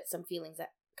exhibit some feelings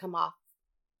that come off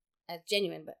as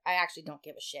genuine, but I actually don't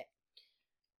give a shit.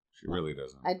 She really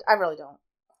doesn't. I really don't.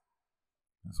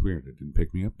 That's weird. It didn't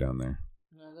pick me up down there.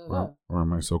 Or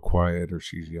am I so quiet, or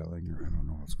she's yelling, or I don't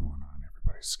know what's going on.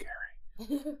 Everybody's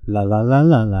scary. La la la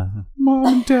la la. Mom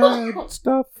and Dad,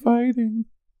 stop fighting.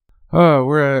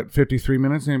 We're at 53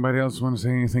 minutes. Anybody else want to say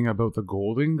anything about the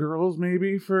Golden Girls,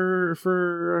 maybe, for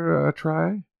a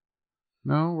try?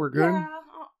 No, we're good? Yeah.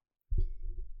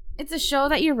 It's a show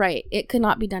that you're right. It could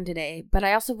not be done today, but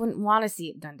I also wouldn't want to see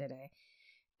it done today.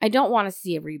 I don't want to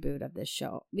see a reboot of this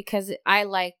show because I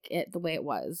like it the way it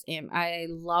was, and I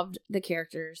loved the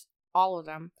characters, all of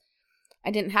them. I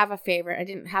didn't have a favorite. I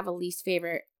didn't have a least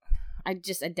favorite. I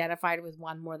just identified with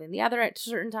one more than the other at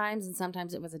certain times, and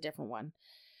sometimes it was a different one.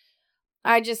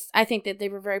 I think that they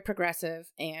were very progressive,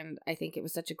 and I think it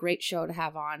was such a great show to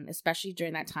have on, especially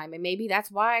during that time. And maybe that's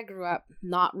why I grew up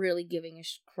not really giving a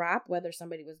crap whether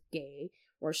somebody was gay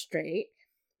or straight,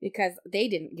 because they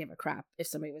didn't give a crap if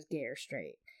somebody was gay or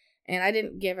straight. And I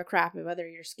didn't give a crap if whether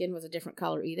your skin was a different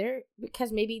color either,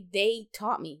 because maybe they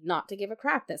taught me not to give a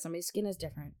crap that somebody's skin is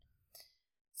different.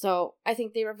 So I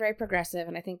think they were very progressive,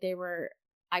 and I think they were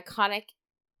iconic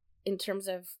in terms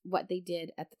of what they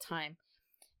did at the time.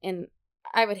 And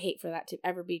I would hate for that to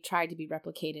ever be tried to be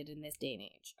replicated in this day and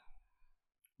age.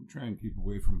 We try and keep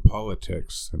away from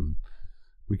politics, and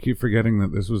we keep forgetting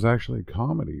that this was actually a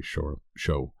comedy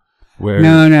show. Where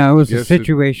No, it was a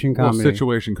situation comedy. Well,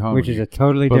 situation comedy. Which is a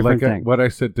totally different thing. What I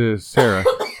said to Sarah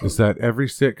is that every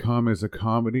sitcom is a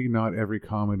comedy, not every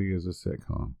comedy is a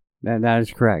sitcom. That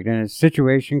is correct. And it's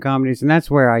situation comedies, and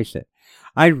that's where I sit.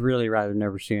 I'd really rather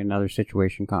never see another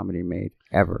situation comedy made,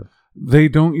 ever. They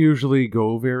don't usually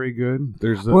go very good.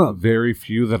 There's very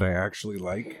few that I actually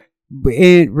like.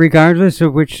 Regardless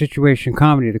of which situation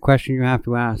comedy, the question you have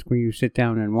to ask when you sit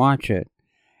down and watch it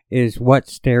is, what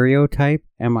stereotype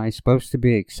am I supposed to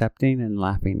be accepting and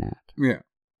laughing at?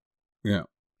 Yeah.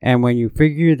 And when you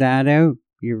figure that out,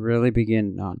 you really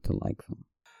begin not to like them.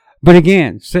 But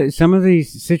again, some of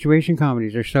these situation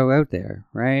comedies are so out there,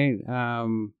 right?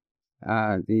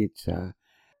 It's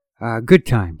Good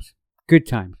Times. Good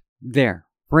Times. There.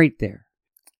 Right there.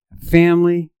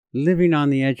 Family living on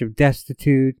the edge of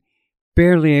destitute,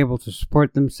 barely able to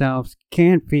support themselves,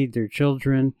 can't feed their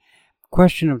children,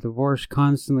 question of divorce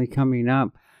constantly coming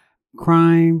up,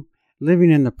 crime,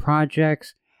 living in the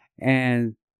projects,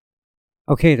 and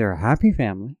okay, they're a happy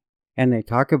family, and they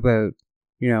talk about,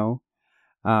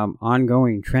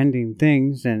 ongoing trending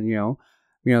things, and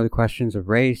the questions of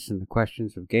race and the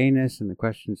questions of gayness and the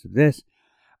questions of this,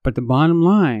 but the bottom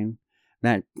line,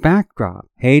 that backdrop,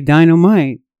 hey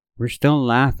Dynamite, we're still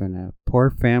laughing at a poor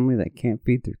family that can't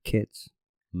feed their kids.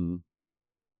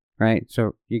 Right?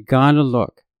 So you gotta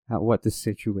look at what the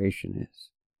situation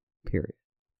is. Period.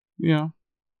 Yeah.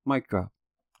 Mic drop.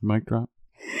 Mic drop.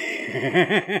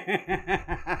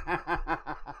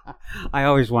 I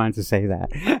always wanted to say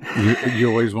that.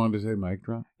 You always wanted to say mic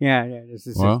drop? Yeah.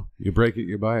 You break it,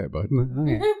 you buy it, bud.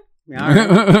 Okay.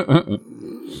 Yeah,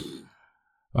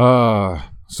 all right.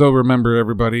 So remember,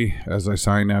 everybody, as I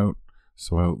sign out,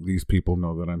 so these people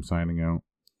know that I'm signing out.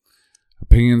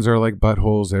 Opinions are like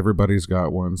buttholes. Everybody's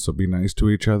got one, so be nice to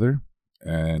each other,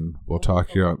 and we'll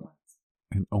talk you out.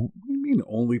 And what do you mean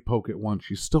only poke it once?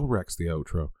 She still wrecks the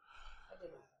outro.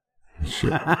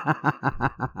 Shit.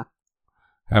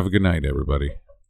 Have a good night, everybody.